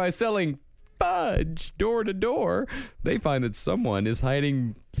library by selling fudge door to door. They find that someone is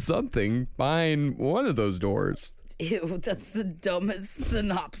hiding something behind one of those doors. Ew, that's the dumbest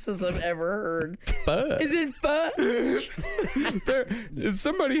synopsis I've ever heard. Fudge. Is it fudge? There is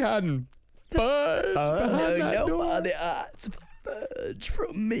somebody hiding fudge behind that door. Nobody hides fudge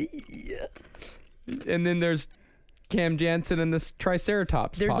from me. And then there's Cam Jansen and this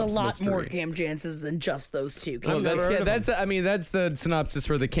Triceratops. There's a Pops lot mystery. more Cam Jansons than just those two. Well, that's the synopsis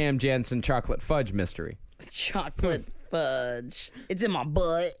for the Cam Jansen chocolate fudge mystery. Chocolate fudge. It's in my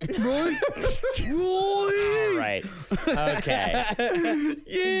butt. Right? All right. Okay.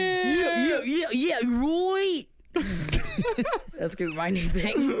 Yeah, right. That's gonna be my new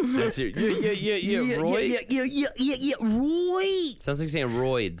thing. That's your, Roy. Yeah, right. Sounds like saying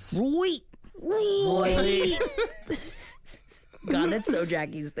roids. Right. God, that's so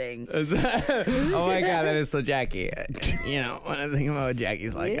Jackie's thing. Oh my God, that is so Jackie. You know, when I think about what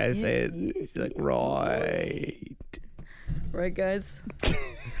Jackie's like, I say it. She's like, right. Right, guys?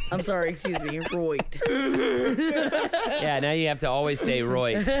 I'm sorry, excuse me. Right. Yeah, now you have to always say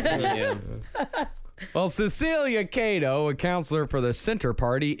roid. Well, Cecilia Cato, a counselor for the Center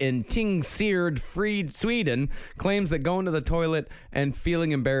Party in Tingsryd, Sweden, claims that going to the toilet and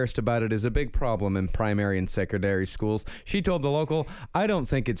feeling embarrassed about it is a big problem in primary and secondary schools. She told the local, "I don't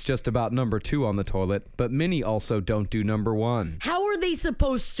think it's just about number 2 on the toilet, but many also don't do number 1. How are they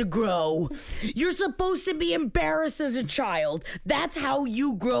supposed to grow? You're supposed to be embarrassed as a child. That's how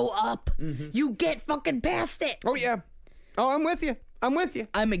you grow up. You get fucking past it. Oh, yeah. Oh, I'm with you. I'm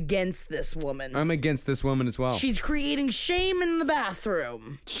against this woman. I'm against this woman as well. She's creating shame in the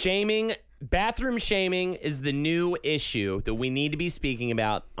bathroom. Bathroom shaming is the new issue that we need to be speaking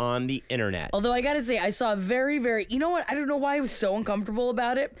about on the internet. Although I gotta say, I saw a very, very, you know what? I don't know why I was so uncomfortable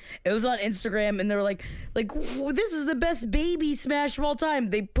about it. It was on Instagram, and they were like, this is the best baby smash of all time.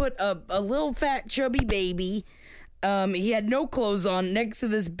 They put a little fat chubby baby. He had no clothes on next to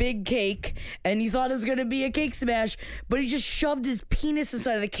this big cake, and he thought it was going to be a cake smash, but he just shoved his penis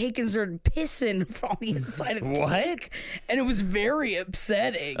inside of the cake and started pissing from the inside of the cake. And it was very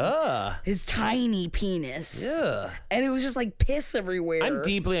upsetting. His tiny penis. And it was just like piss everywhere. I'm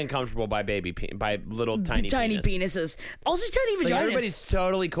deeply uncomfortable by by little tiny penises. Also tiny vaginas. Like everybody's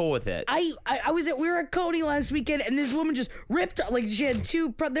totally cool with it. We were at Coney last weekend, and this woman just ripped, like, she had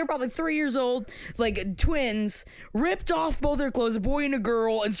they're probably 3 years old, like twins, ripped off both their clothes, a boy and a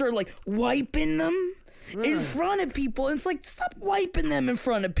girl, and started like wiping them in front of people. And it's like, stop wiping them in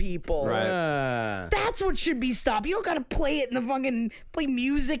front of people. Right. That's what should be stopped. You don't gotta play it in the fucking play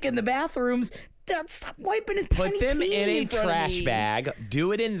music in the bathrooms. Stop wiping his tiny Put them peenie in a front of trash me. bag,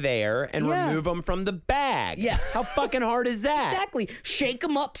 do it in there, and remove them from the bag. Yes. How fucking hard is that? Exactly. Shake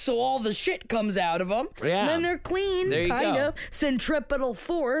them up so all the shit comes out of them. Yeah. And then they're clean. There you kind go. of. Centripetal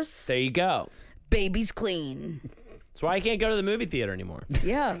force. There you go. Baby's clean. That's why I can't go to the movie theater anymore.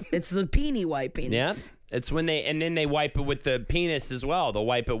 Yeah. It's the peenie wipings. Yeah. It's when then they wipe it with the penis as well. They'll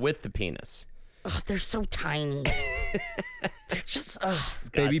wipe it with the penis. Oh, they're so tiny. They're just,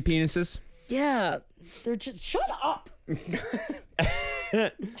 Baby penises? yeah. They're just, shut up.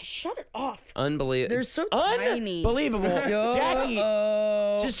 Shut it off. Unbelievable. They're so tiny. Unbelievable. Jackie,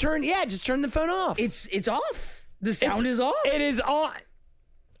 just turn the phone off. It's off. The sound is off. It is on.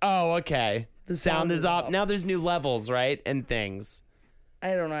 Oh, okay. The sound is off. Now there's new levels, right? And things.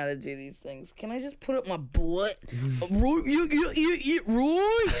 I don't know how to do these things. Can I just put up my butt? Roy, Roy.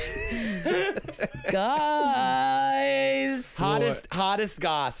 Guys. Hottest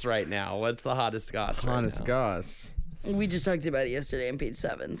goss right now. What's the hottest goss right Honest now? goss. We just talked about it yesterday on page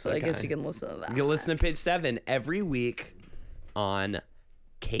 7, so I guess you can listen to that. You can listen to page 7 every week on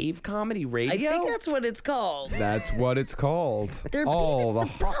Cave Comedy Radio. I think that's what it's called. That's what it's called. Their All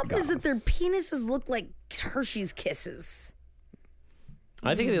penis, the problem is that goss. their penises look like Hershey's Kisses.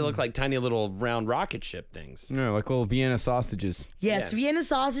 I think they look like tiny little round rocket ship things. No, like little Vienna sausages. Yes, Yeah. Vienna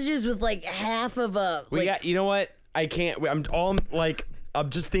sausages with like half of a. We like, got. You know what? I can't. I'm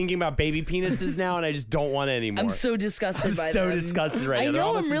just thinking about baby penises now, and I just don't want it anymore. I'm so disgusted by them. disgusted right now. I They're know,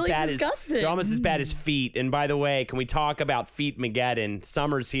 almost I'm as really bad disgusted. They're almost as bad as feet. And by the way, can we talk about Feetmageddon?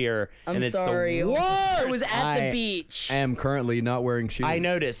 Summer's here, I'm and it's sorry. the worst. I was at the I beach. I am currently not wearing shoes. I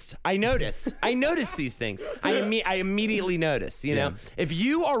noticed these things. I immediately notice. You know, if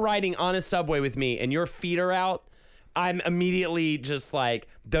you are riding on a subway with me and your feet are out, I'm immediately just like,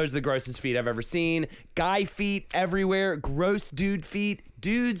 those are the grossest feet I've ever seen. Guy feet everywhere. Gross dude feet.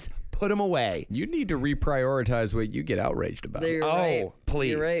 Dudes, put them away. You need to reprioritize what you get outraged about. You're right.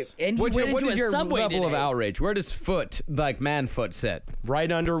 Please. You're right. And you What went into is a your subway level of today. outrage? Where does foot, like man foot, sit?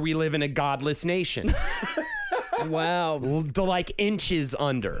 Right under, we live in a godless nation. Wow. The like inches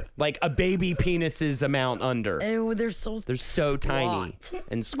under, like a baby penis's amount under. Ew, they're so Tiny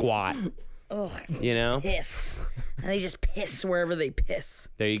and squat. Ugh. You know? Piss. And they just piss wherever they piss.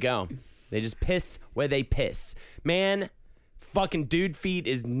 There you go. They just piss where they piss. Man, fucking dude feet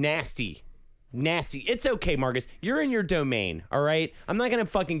is nasty. Nasty. It's okay, Marcus. You're in your domain, all right? I'm not gonna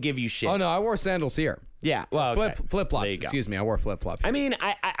fucking give you shit. Oh no, I wore sandals here. Yeah, well, okay. Flip flops. There you go. Excuse me, I wore flip flops. I mean,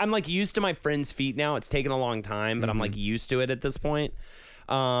 I'm like used to my friends' feet now. It's taken a long time, but I'm like used to it at this point.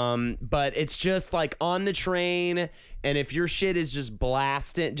 But it's just like on the train, and if your shit is just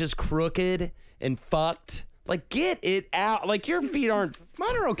blasted, just crooked and fucked, like get it out. Like your feet aren't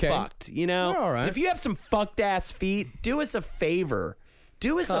Mine are okay. fucked, you know? They're all right. If you have some fucked ass feet, do us a favor.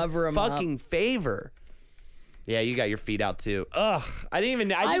 Do us Cover a 'em up. fucking favor. Yeah, you got your feet out too. Ugh, I didn't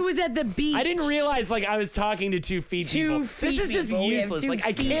even. I was at the beach. I didn't realize like I was talking to 2 feet people. This is just people. We have useless. 2 Like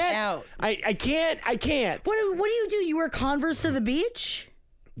I feet can't. out. I can't. What do you do? You wear Converse to the beach?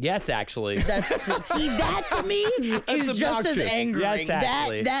 Yes, actually. See, that to me is just as obnoxious. angering. Yes,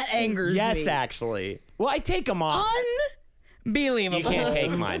 actually. That angers me. Yes, actually. Well, I take them off. Unbelievable. You can't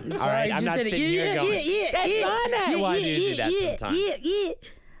take mine. All right, I'm not sitting here going. That's not that. Well, I do that sometimes.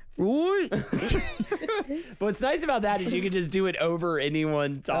 But what's nice about that is you can just do it over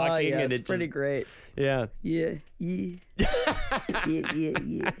anyone talking, and it's pretty great. Yeah. Yeah.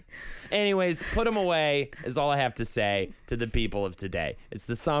 Anyways, put them away is all I have to say to the people of today. It's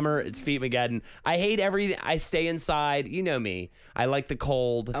the summer. It's Feetmageddon. I hate everything. I stay inside. You know me. I like the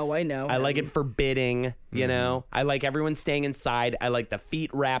cold. Oh, I know. I like it forbidding, you know? I like everyone staying inside. I like the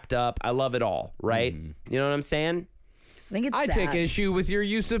feet wrapped up. I love it all, right? You know what I'm saying? I think it's I sad. take issue with your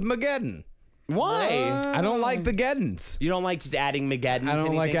use of Mageddon. Why? I don't like Mageddons. You don't like just adding Mageddon? I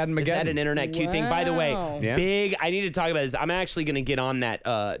don't like adding Is that Mageddon. an internet cute thing? By the way, Wow. Yeah. big. I need to talk about this. I'm actually going to get on that.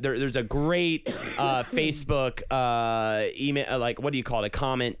 There's a great Facebook email, like what do you call it? A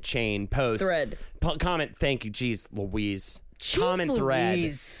comment chain post Thread. Comment. Thank you, jeez Louise. Jeez Comment thread.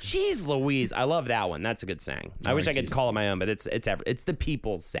 Louise. Jeez Louise. I love that one. That's a good saying. I wish I could jeez call it my own, but it's the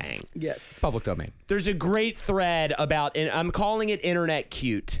people's saying. Yes. Public domain. There's a great thread about, and I'm calling it internet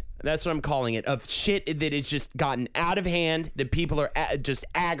cute. That's what I'm calling it, of shit that has just gotten out of hand, that people are just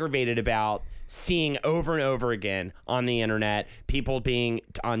aggravated about seeing over and over again on the internet. People being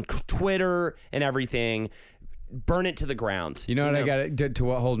on Twitter and everything. Burn it to the ground. You know what I got to get to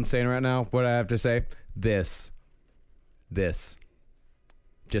what Holden's saying right now? What I have to say? This.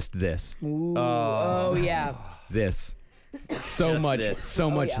 Just this. Oh, yeah. This. So Just much. this. So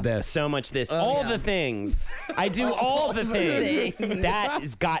much yeah. this. So much this. all the things. I do all the things. That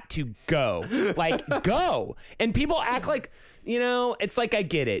has got to go. Like, go. And people act like, you know, it's like I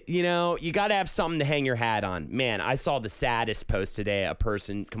get it. You know, you got to have something to hang your hat on. Man, I saw the saddest post today, a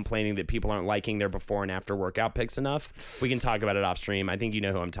person complaining that people aren't liking their before and after workout pics enough. We can talk about it off stream. I think you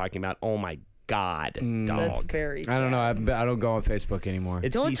know who I'm talking about. Oh, my God, dog. That's very sad. I don't know. I don't go on Facebook anymore.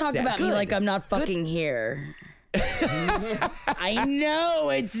 It's Don't the talk sad- about me Good. like I'm not fucking here. I know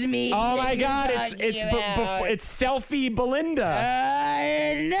it's me. Oh my that you're God! talking about. It's selfie Belinda.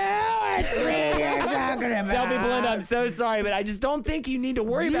 I know it's me you're talking about. Selfie Belinda. I'm so sorry, but I just don't think you need to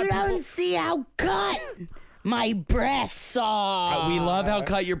worry You about don't people. see how cut my breasts are. We love how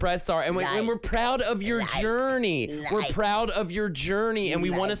cut your breasts are, and we're proud of your journey. We're like- proud of your journey, and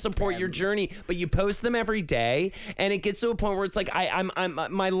we want to support your journey. But you post them every day, and it gets to a point where it's like I'm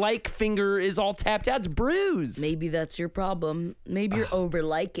my like finger is all tapped out. It's bruised. Maybe that's your problem. Maybe you're over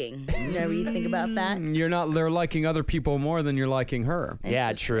liking. You never you think about that? You're not. They're liking other people more than you're liking her.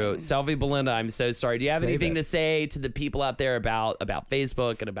 Yeah, true. Selfie Belinda, I'm so sorry. Do you have Save anything it. to say to the people out there about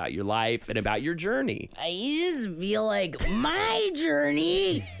Facebook and about your life and about your journey? I just feel like my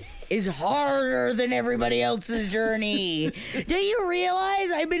journey is harder than everybody else's journey. Do you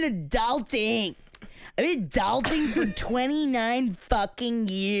realize I've been adulting? I've been adulting for 29 fucking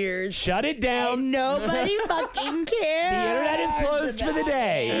years. Shut it down. And nobody fucking cares. The internet is closed for the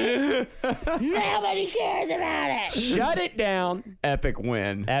day. Nobody cares about it. Shut it down. Epic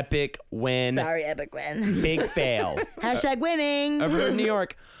win. Epic win. Sorry, epic win. Big fail. Hashtag winning. Over here in New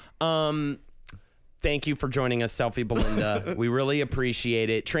York. Thank you for joining us, Selfie Belinda. We really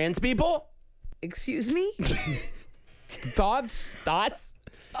appreciate it. Trans people? Excuse me? Thoughts? Thoughts?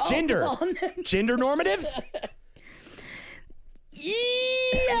 Gender? Gender normatives?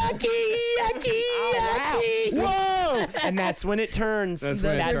 Yucky, yucky. Whoa! And that's when it turns. That's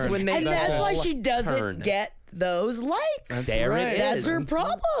when it turns. when they And that's why all she doesn't turn. get those likes. There right. it That's is. her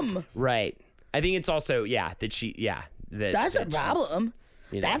problem. Right. I think it's also, that she, That's her she's- problem.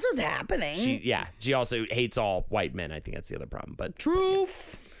 you know, That's what's happening. she also hates all white men. I think that's the other problem. But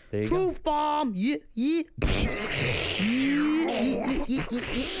Truth. there you Truth bomb. Yeah, yeah.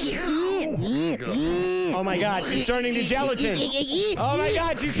 go. Oh my God, she's turning to gelatin. Oh my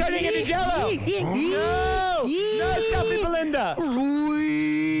God, she's turning into Jello. No, no, Selfie Belinda.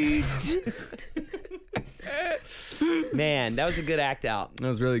 Man, that was a good act out. That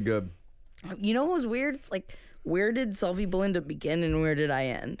was really good. You know what was weird? It's like Where did Selfie Belinda begin and where did I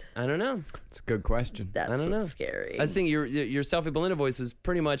end? I don't know. It's a good question. That's I don't what's know. scary. I was thinking your Selfie Belinda voice was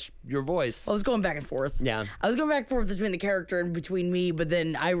pretty much your voice. I was going back and forth. Yeah. I was going back and forth between the character and between me, but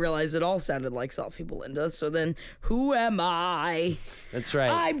then I realized it all sounded like Selfie Belinda. So then, who am I? That's right.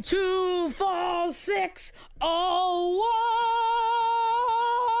 I'm 24601.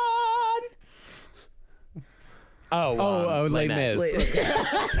 Oh, Les Mis.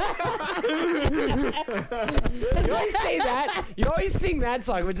 You always say that. You always sing that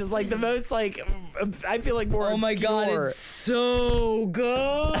song, which is like the most like I feel like more. Oh my god, obscure. it's so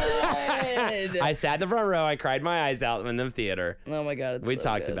good. I sat in the front row. I cried my eyes out in the theater. Oh my god, it's We so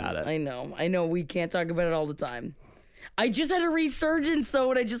talked good. about it. I know. We can't talk about it all the time. I just had a resurgence though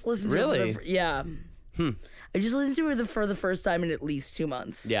when I just listened to Really? it. Yeah. I just listened to it for the first time in at least 2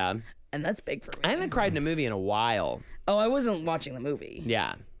 months. Yeah, And that's big for me. I haven't cried in a movie in a while. Oh, I wasn't watching the movie.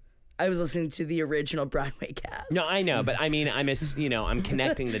 Yeah. I was listening to the original Broadway cast. No, I know, but I mean, I'm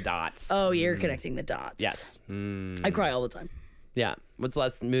connecting the dots. Oh, you're connecting the dots. Yes. I cry all the time. Yeah. What's the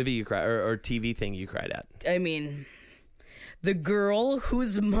last movie you cried or TV thing you cried at? I mean, the girl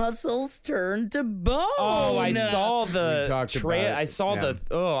whose muscles turned to bone. Oh, I saw the We talked about it. I saw Yeah. the.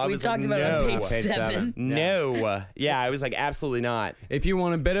 Oh, I We was talked like, about it no. on page 7. No. Yeah, I was like, absolutely not. If you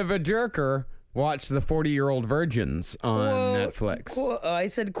want a bit of a jerker, watch the 40-Year-Old Virgins on Netflix. Quote, I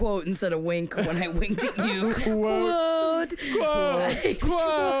said quote instead of wink when I winked at you. Quote.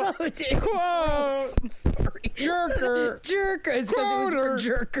 I'm sorry. Jerker. Jerker. It's because it was for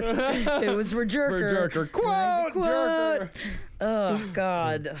jerker. It was for jerker. Jerker. Quote. Jerker. Oh,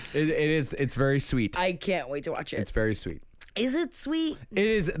 God. It's very sweet. I can't wait to watch it. It's very sweet. Is it sweet? It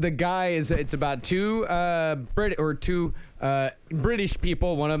is. The guy is. It's about two British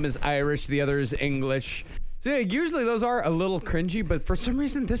people. One of them is Irish. The other is English. So yeah, usually those are a little cringy, but for some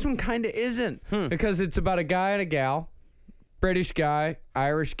reason this one kind of isn't, because it's about a guy and a gal. British guy,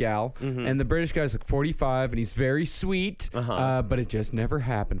 Irish gal, and the British guy's like 45, and he's very sweet, but it just never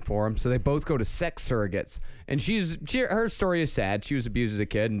happened for him. So they both go to sex surrogates, and her story is sad. She was abused as a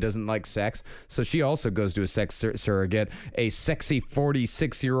kid and doesn't like sex, so she also goes to a sex surrogate, a sexy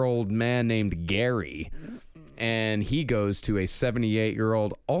 46-year-old man named Gary, and he goes to a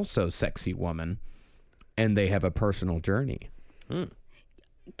 78-year-old also sexy woman, and they have a personal journey.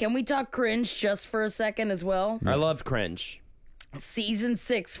 Can we talk cringe just for a second as well? I love cringe. Season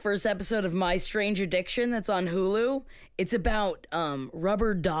 6, first episode of My Strange Addiction that's on Hulu. It's about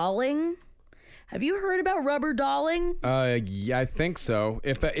rubber dolling. Have you heard about rubber dolling? Yeah, I think so.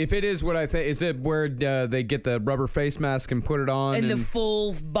 If it is what I think, is it where they get the rubber face mask and put it on? And the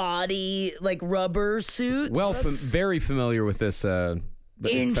full body, like, rubber suit? Well, very familiar with this phenomenon.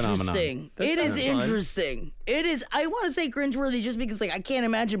 Interesting. It is sounds fun. interesting. It is. I want to say cringeworthy just because, like, I can't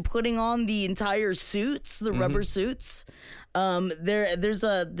imagine putting on the entire suits, the rubber suits. There's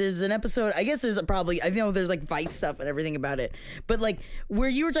an episode. I guess I know there's like Vice stuff and everything about it. But like where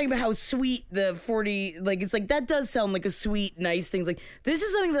you were talking about how sweet the 40, like it's like that does sound like a sweet, nice thing. Like this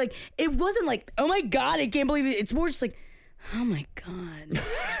is something that, like it wasn't like, oh my god, I can't believe it. It's more just like, oh my god,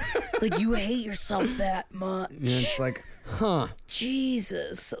 like you hate yourself that much. Yeah, it's like, huh?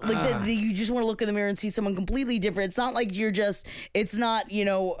 Jesus, like that you just want to look in the mirror and see someone completely different. It's not like it's not,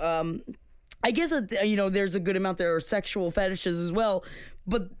 I guess, there's a good amount there are sexual fetishes as well.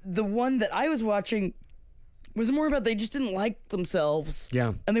 But the one that I was watching was more about they just didn't like themselves.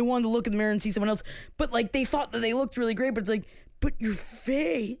 Yeah. And they wanted to look in the mirror and see someone else. But like they thought that they looked really great, but it's like, but your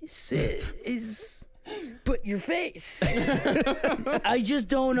face is... But your face. I just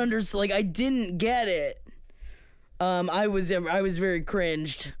don't understand. Like, I didn't get it. I was very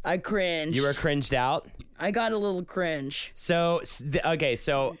cringed. I cringed. You were cringed out? I got a little cringe. So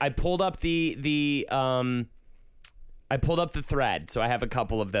I pulled up the thread. So I have a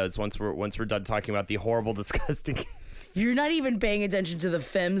couple of those once we're done talking about the horrible, disgusting. You're not even paying attention to the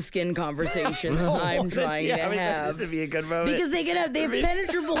femme skin conversation I'm trying to I was like, have. this would be a good moment. Because they have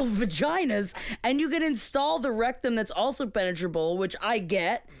penetrable vaginas, and you can install the rectum that's also penetrable, which I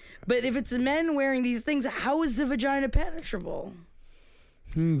get. But if it's men wearing these things, how is the vagina penetrable?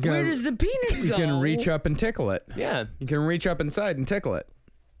 Where does the penis go? You can reach up and tickle it. Yeah. You can reach up inside and tickle it.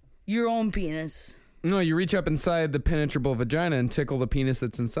 Your own penis. No, you reach up inside the penetrable vagina and tickle the penis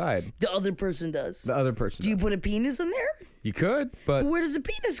that's inside. The other person does. The other person Do you does. put a penis in there? You could, but Where does the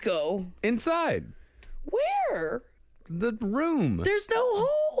penis go? inside Where? the room. There's no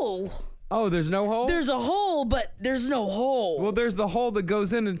hole. Oh, there's no hole? There's a hole, but there's no hole. Well, there's the hole that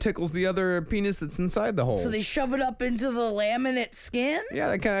goes in and tickles the other penis that's inside the hole. So they shove it up into the laminate skin? Yeah,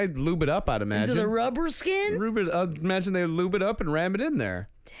 they kind of lube it up, I'd imagine. Into the rubber skin? Imagine they lube it up and ram it in there.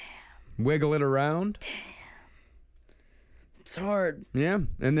 Damn. Wiggle it around. Damn. It's hard. Yeah,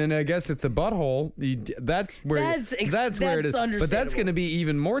 and then I guess it's the butthole. That's where where it is. But that's going to be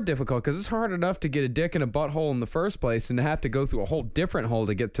even more difficult because it's hard enough to get a dick in a butthole in the first place, and to have to go through a whole different hole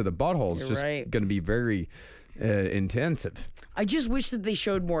to get to the butthole is just going to be very intensive. I just wish that they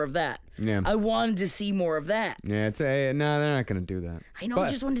showed more of that. Yeah, I wanted to see more of that. Yeah, no, they're not going to do that. I know. I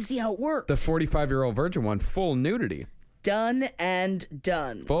just wanted to see how it worked. The 45-year-old virgin one, full nudity. Done and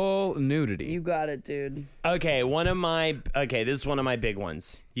done. Full nudity. You got it, dude. Okay, this is one of my big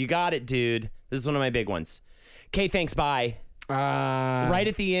ones. You got it, dude. This is one of my big ones. Okay, thanks, bye. Right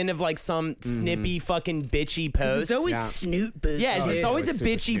at the end of like some snippy fucking bitchy post. It's always snoot boots. Yeah, it's always a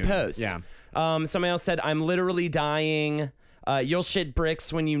bitchy post. Yeah. Somebody else said, I'm literally dying. You'll shit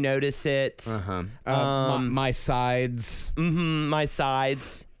bricks when you notice it. My sides. My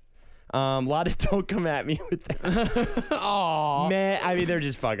sides. A lot of don't come at me with that. Aww. Meh. I mean, they're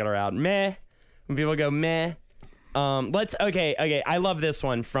just fucking around. Meh. When people go meh. Okay. I love this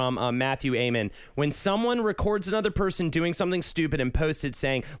one from Matthew Amen. When someone records another person doing something stupid and posts it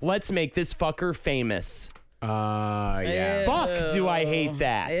saying, let's make this fucker famous. Yeah. Fuck, do I hate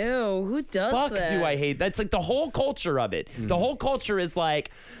that. Ew, who does that? Fuck, do I hate that. It's like the whole culture of it. The whole culture is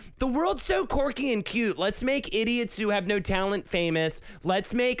like, the world's so quirky and cute. Let's make idiots who have no talent famous. Let's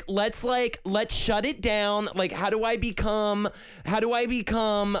shut it down. Like, how do I become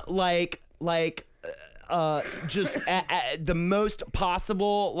just the most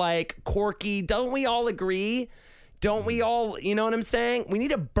possible, like, quirky? Don't we all agree? Don't we all, you know what I'm saying? We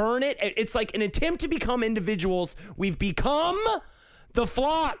need to burn it. It's like an attempt to become individuals. We've become the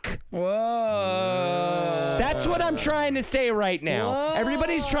flock. Whoa. That's what I'm trying to say right now. Whoa.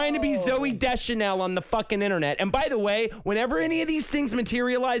 Everybody's trying to be Zooey Deschanel on the fucking internet. And by the way, whenever any of these things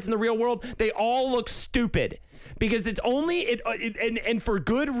materialize in the real world, they all look stupid. Because it's only, and for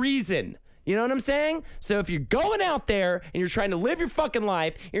good reason. You know what I'm saying? So if you're going out there and you're trying to live your fucking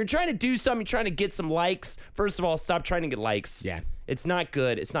life, you're trying to do something, you're trying to get some likes, first of all, stop trying to get likes. Yeah. It's not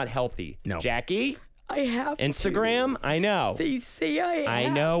good. It's not healthy. No. Jackie? I have Instagram? to. I know. They say I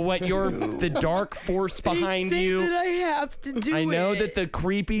know what the dark force behind they say you. that I have to do it. I know that the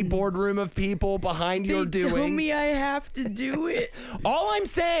creepy boardroom of people behind you are They tell doing. me I have to do it. All I'm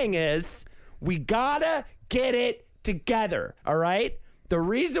saying is we gotta get it together, all right? The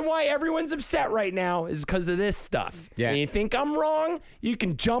reason why everyone's upset right now is because of this stuff. Yeah. And you think I'm wrong? You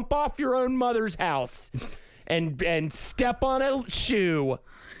can jump off your own mother's house and step on a shoe.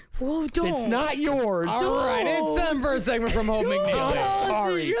 Well, don't. It's not yours. All right, it's time for a segment from Hope McNeil.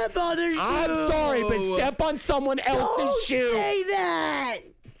 sorry. I'm sorry, but step on someone else's Don't shoe. say that.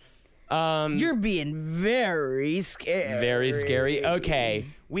 You're being very scary. Very scary. Okay.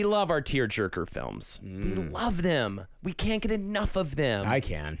 We love our tearjerker films. We love them. We can't get enough of them. I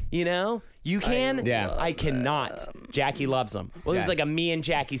can. You know? You can? Yeah. I cannot. Jackie loves them. Well, this is like a me and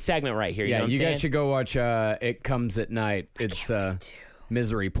Jackie segment right here. You know Yeah, what I'm you saying? guys should go watch It Comes at Night. It's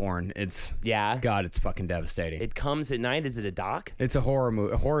misery porn. It's God, it's fucking devastating. It Comes at Night. Is it a doc? It's a horror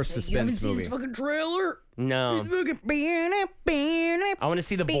movie, a horror You haven't suspense seen movie. this fucking trailer? No. I want to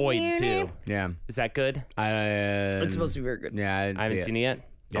see The Void too. Yeah, Is that good? It's supposed to be very good. Yeah, I I haven't seen it yet.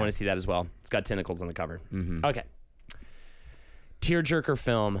 I want to see that as well. It's got tentacles on the cover. Okay. Tearjerker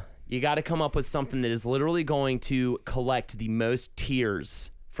film. You got to come up with something that is literally going to collect the most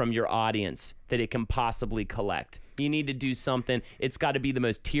tears from your audience that it can possibly collect. You need to do something. It's got to be the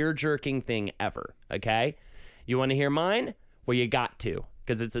most tear-jerking thing ever, okay? You want to hear mine? Well, you got to,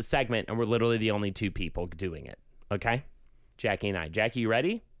 because it's a segment, and we're literally the only two people doing it, okay? Jackie and I. Jackie, you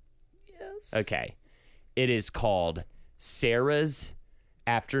ready? Yes. Okay. It is called Sarah's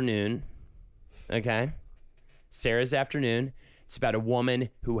Afternoon, okay? Sarah's Afternoon. It's about a woman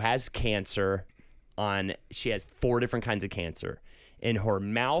who has cancer she has 4 different kinds of cancer. In her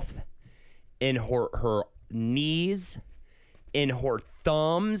mouth, in her knees, in her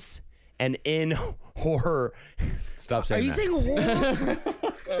thumbs, and in her... Stop Are saying you that. saying horror?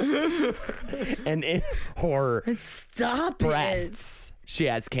 and in her Stop breasts. She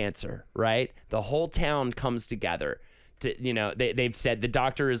has cancer, right? The whole town comes together. They've said, the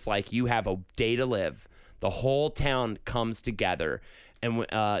doctor is like, you have a day to live. The whole town comes together and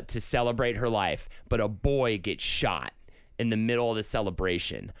to celebrate her life. But a boy gets shot in the middle of the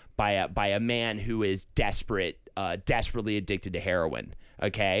celebration by a man who is desperately addicted to heroin.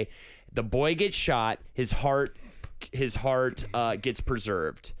 Okay, the boy gets shot. His heart gets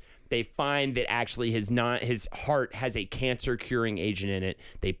preserved. They find that actually his heart has a cancer curing agent in it.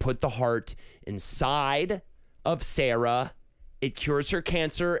 They put the heart inside of Sarah. It cures her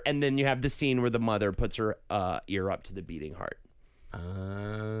cancer, and then you have the scene where the mother puts her ear up to the beating heart.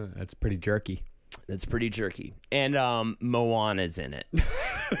 That's pretty jerky. That's pretty jerky. And Moana's in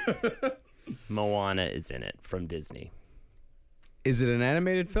it. Moana is in it from Disney. Is it an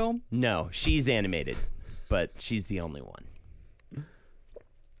animated film? No, she's animated, but she's the only one.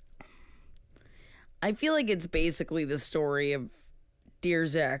 I feel like it's basically the story of Dear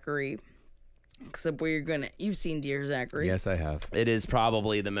Zachary, except where you've seen Dear Zachary. Yes, I have. It is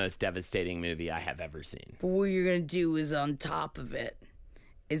probably the most devastating movie I have ever seen. But what you're gonna do is on top of it,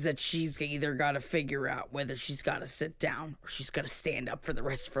 is that she's either got to figure out whether she's got to sit down or she's got to stand up for the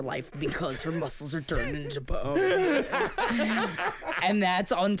rest of her life because her muscles are turning into bone. And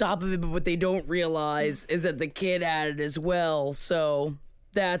that's on top of it, but what they don't realize is that the kid had it as well. So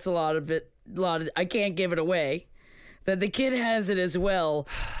that's a lot of it. I can't give it away. That the kid has it as well,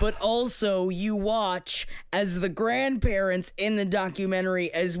 but also you watch as the grandparents in the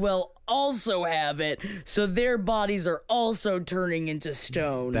documentary as well also have it, so their bodies are also turning into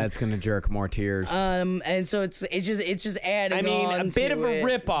stone. That's gonna jerk more tears. And so it's just adding. I mean, on a bit to of a it.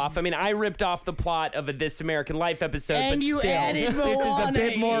 rip-off. I mean, I ripped off the plot of a This American Life episode, And but you still, added this is a Moana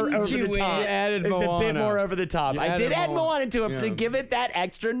bit more over into the top. it. You added It's a bit Moana. more over the top. You I did added add Moana. Moana to it to Yeah. give it that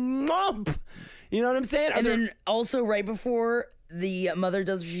extra nump. You know what I'm saying? And then also right before the mother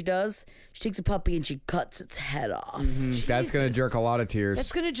does what she does, she takes a puppy and she cuts its head off. That's gonna jerk a lot of tears.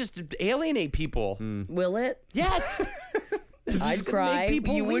 that's gonna just alienate people. Will it? Yes. This is I'd gonna cry. make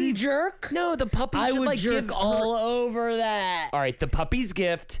people You wouldn't leave. jerk? No, the puppy I should would like jerk give all her- over that. All right, the puppy's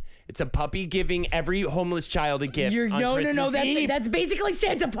gift. It's a puppy giving every homeless child a gift. No, on Christmas Eve. that's basically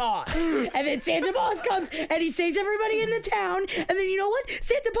Santa Claus. And then Santa Claus comes and he saves everybody in the town. And then you know what?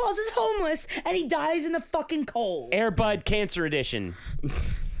 Santa Claus is homeless and he dies in the fucking cold. Air Bud Cancer Edition.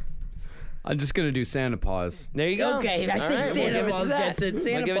 I'm just gonna do Santa Paws. There you go. Okay, I All think right, we'll Santa give it to Claus that. gets it. We'll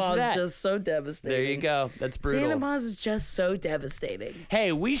Santa give it to Claus is that. just so devastating. There you go. That's brutal. Santa Claus is just so devastating.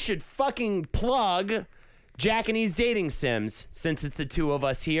 Hey, we should fucking plug Jack and E's dating sims. Since it's the two of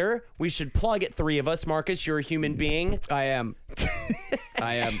us here, we should plug it. Three of us. Marcus, you're a human being. I am.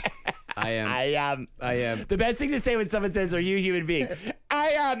 I am. I am. I am. I am. The best thing to say when someone says, "Are you a human being?" I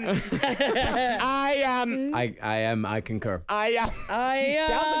am. I am. I am. I concur. I am.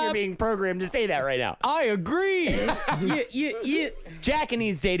 Sounds like you're being programmed to say that right now. I agree. Jack and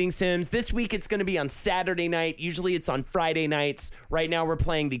E's dating sims. This week it's going to be on Saturday night. Usually it's on Friday nights. Right now we're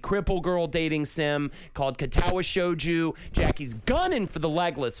playing the Cripple Girl dating sim called Katawa Shouju. Jackie's gunning for the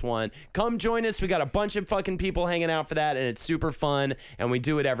legless one. Come join us. We got a bunch of fucking people hanging out for that, and it's super fun, and we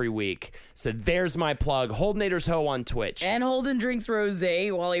do it every week. So there's my plug. Holdenator's Ho on Twitch. And Holden drinks rosé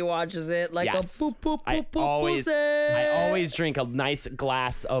while he watches it, like Yes. a boop boop boop I boop always pussy. drink a nice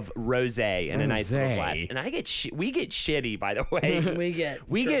glass of rosé and a nice little Rosé. glass. And we get shitty, by the way. we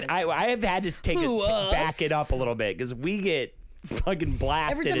get I have had to take Who, us? back it up a little bit because we get fucking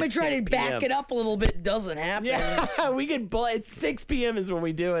blasted. every time I at try 6 to back p.m. it up a little bit, it doesn't happen. Yeah, we get it's 6 p.m. is when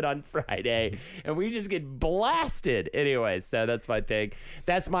we do it on Friday, and we just get blasted. Anyways, so that's my thing.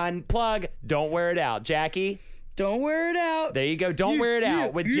 That's my plug. Don't wear it out, Jackie. Don't wear it out. There you go. Don't wear it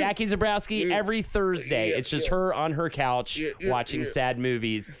out with Jackie Zabrowski every Thursday. It's just her on her couch watching sad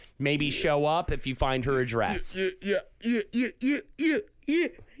movies. Maybe show up if you find her address. Right.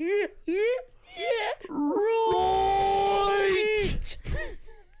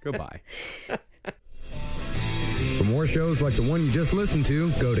 Goodbye. For more shows like the one you just listened to,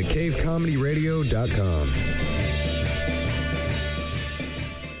 go to cavecomedyradio.com.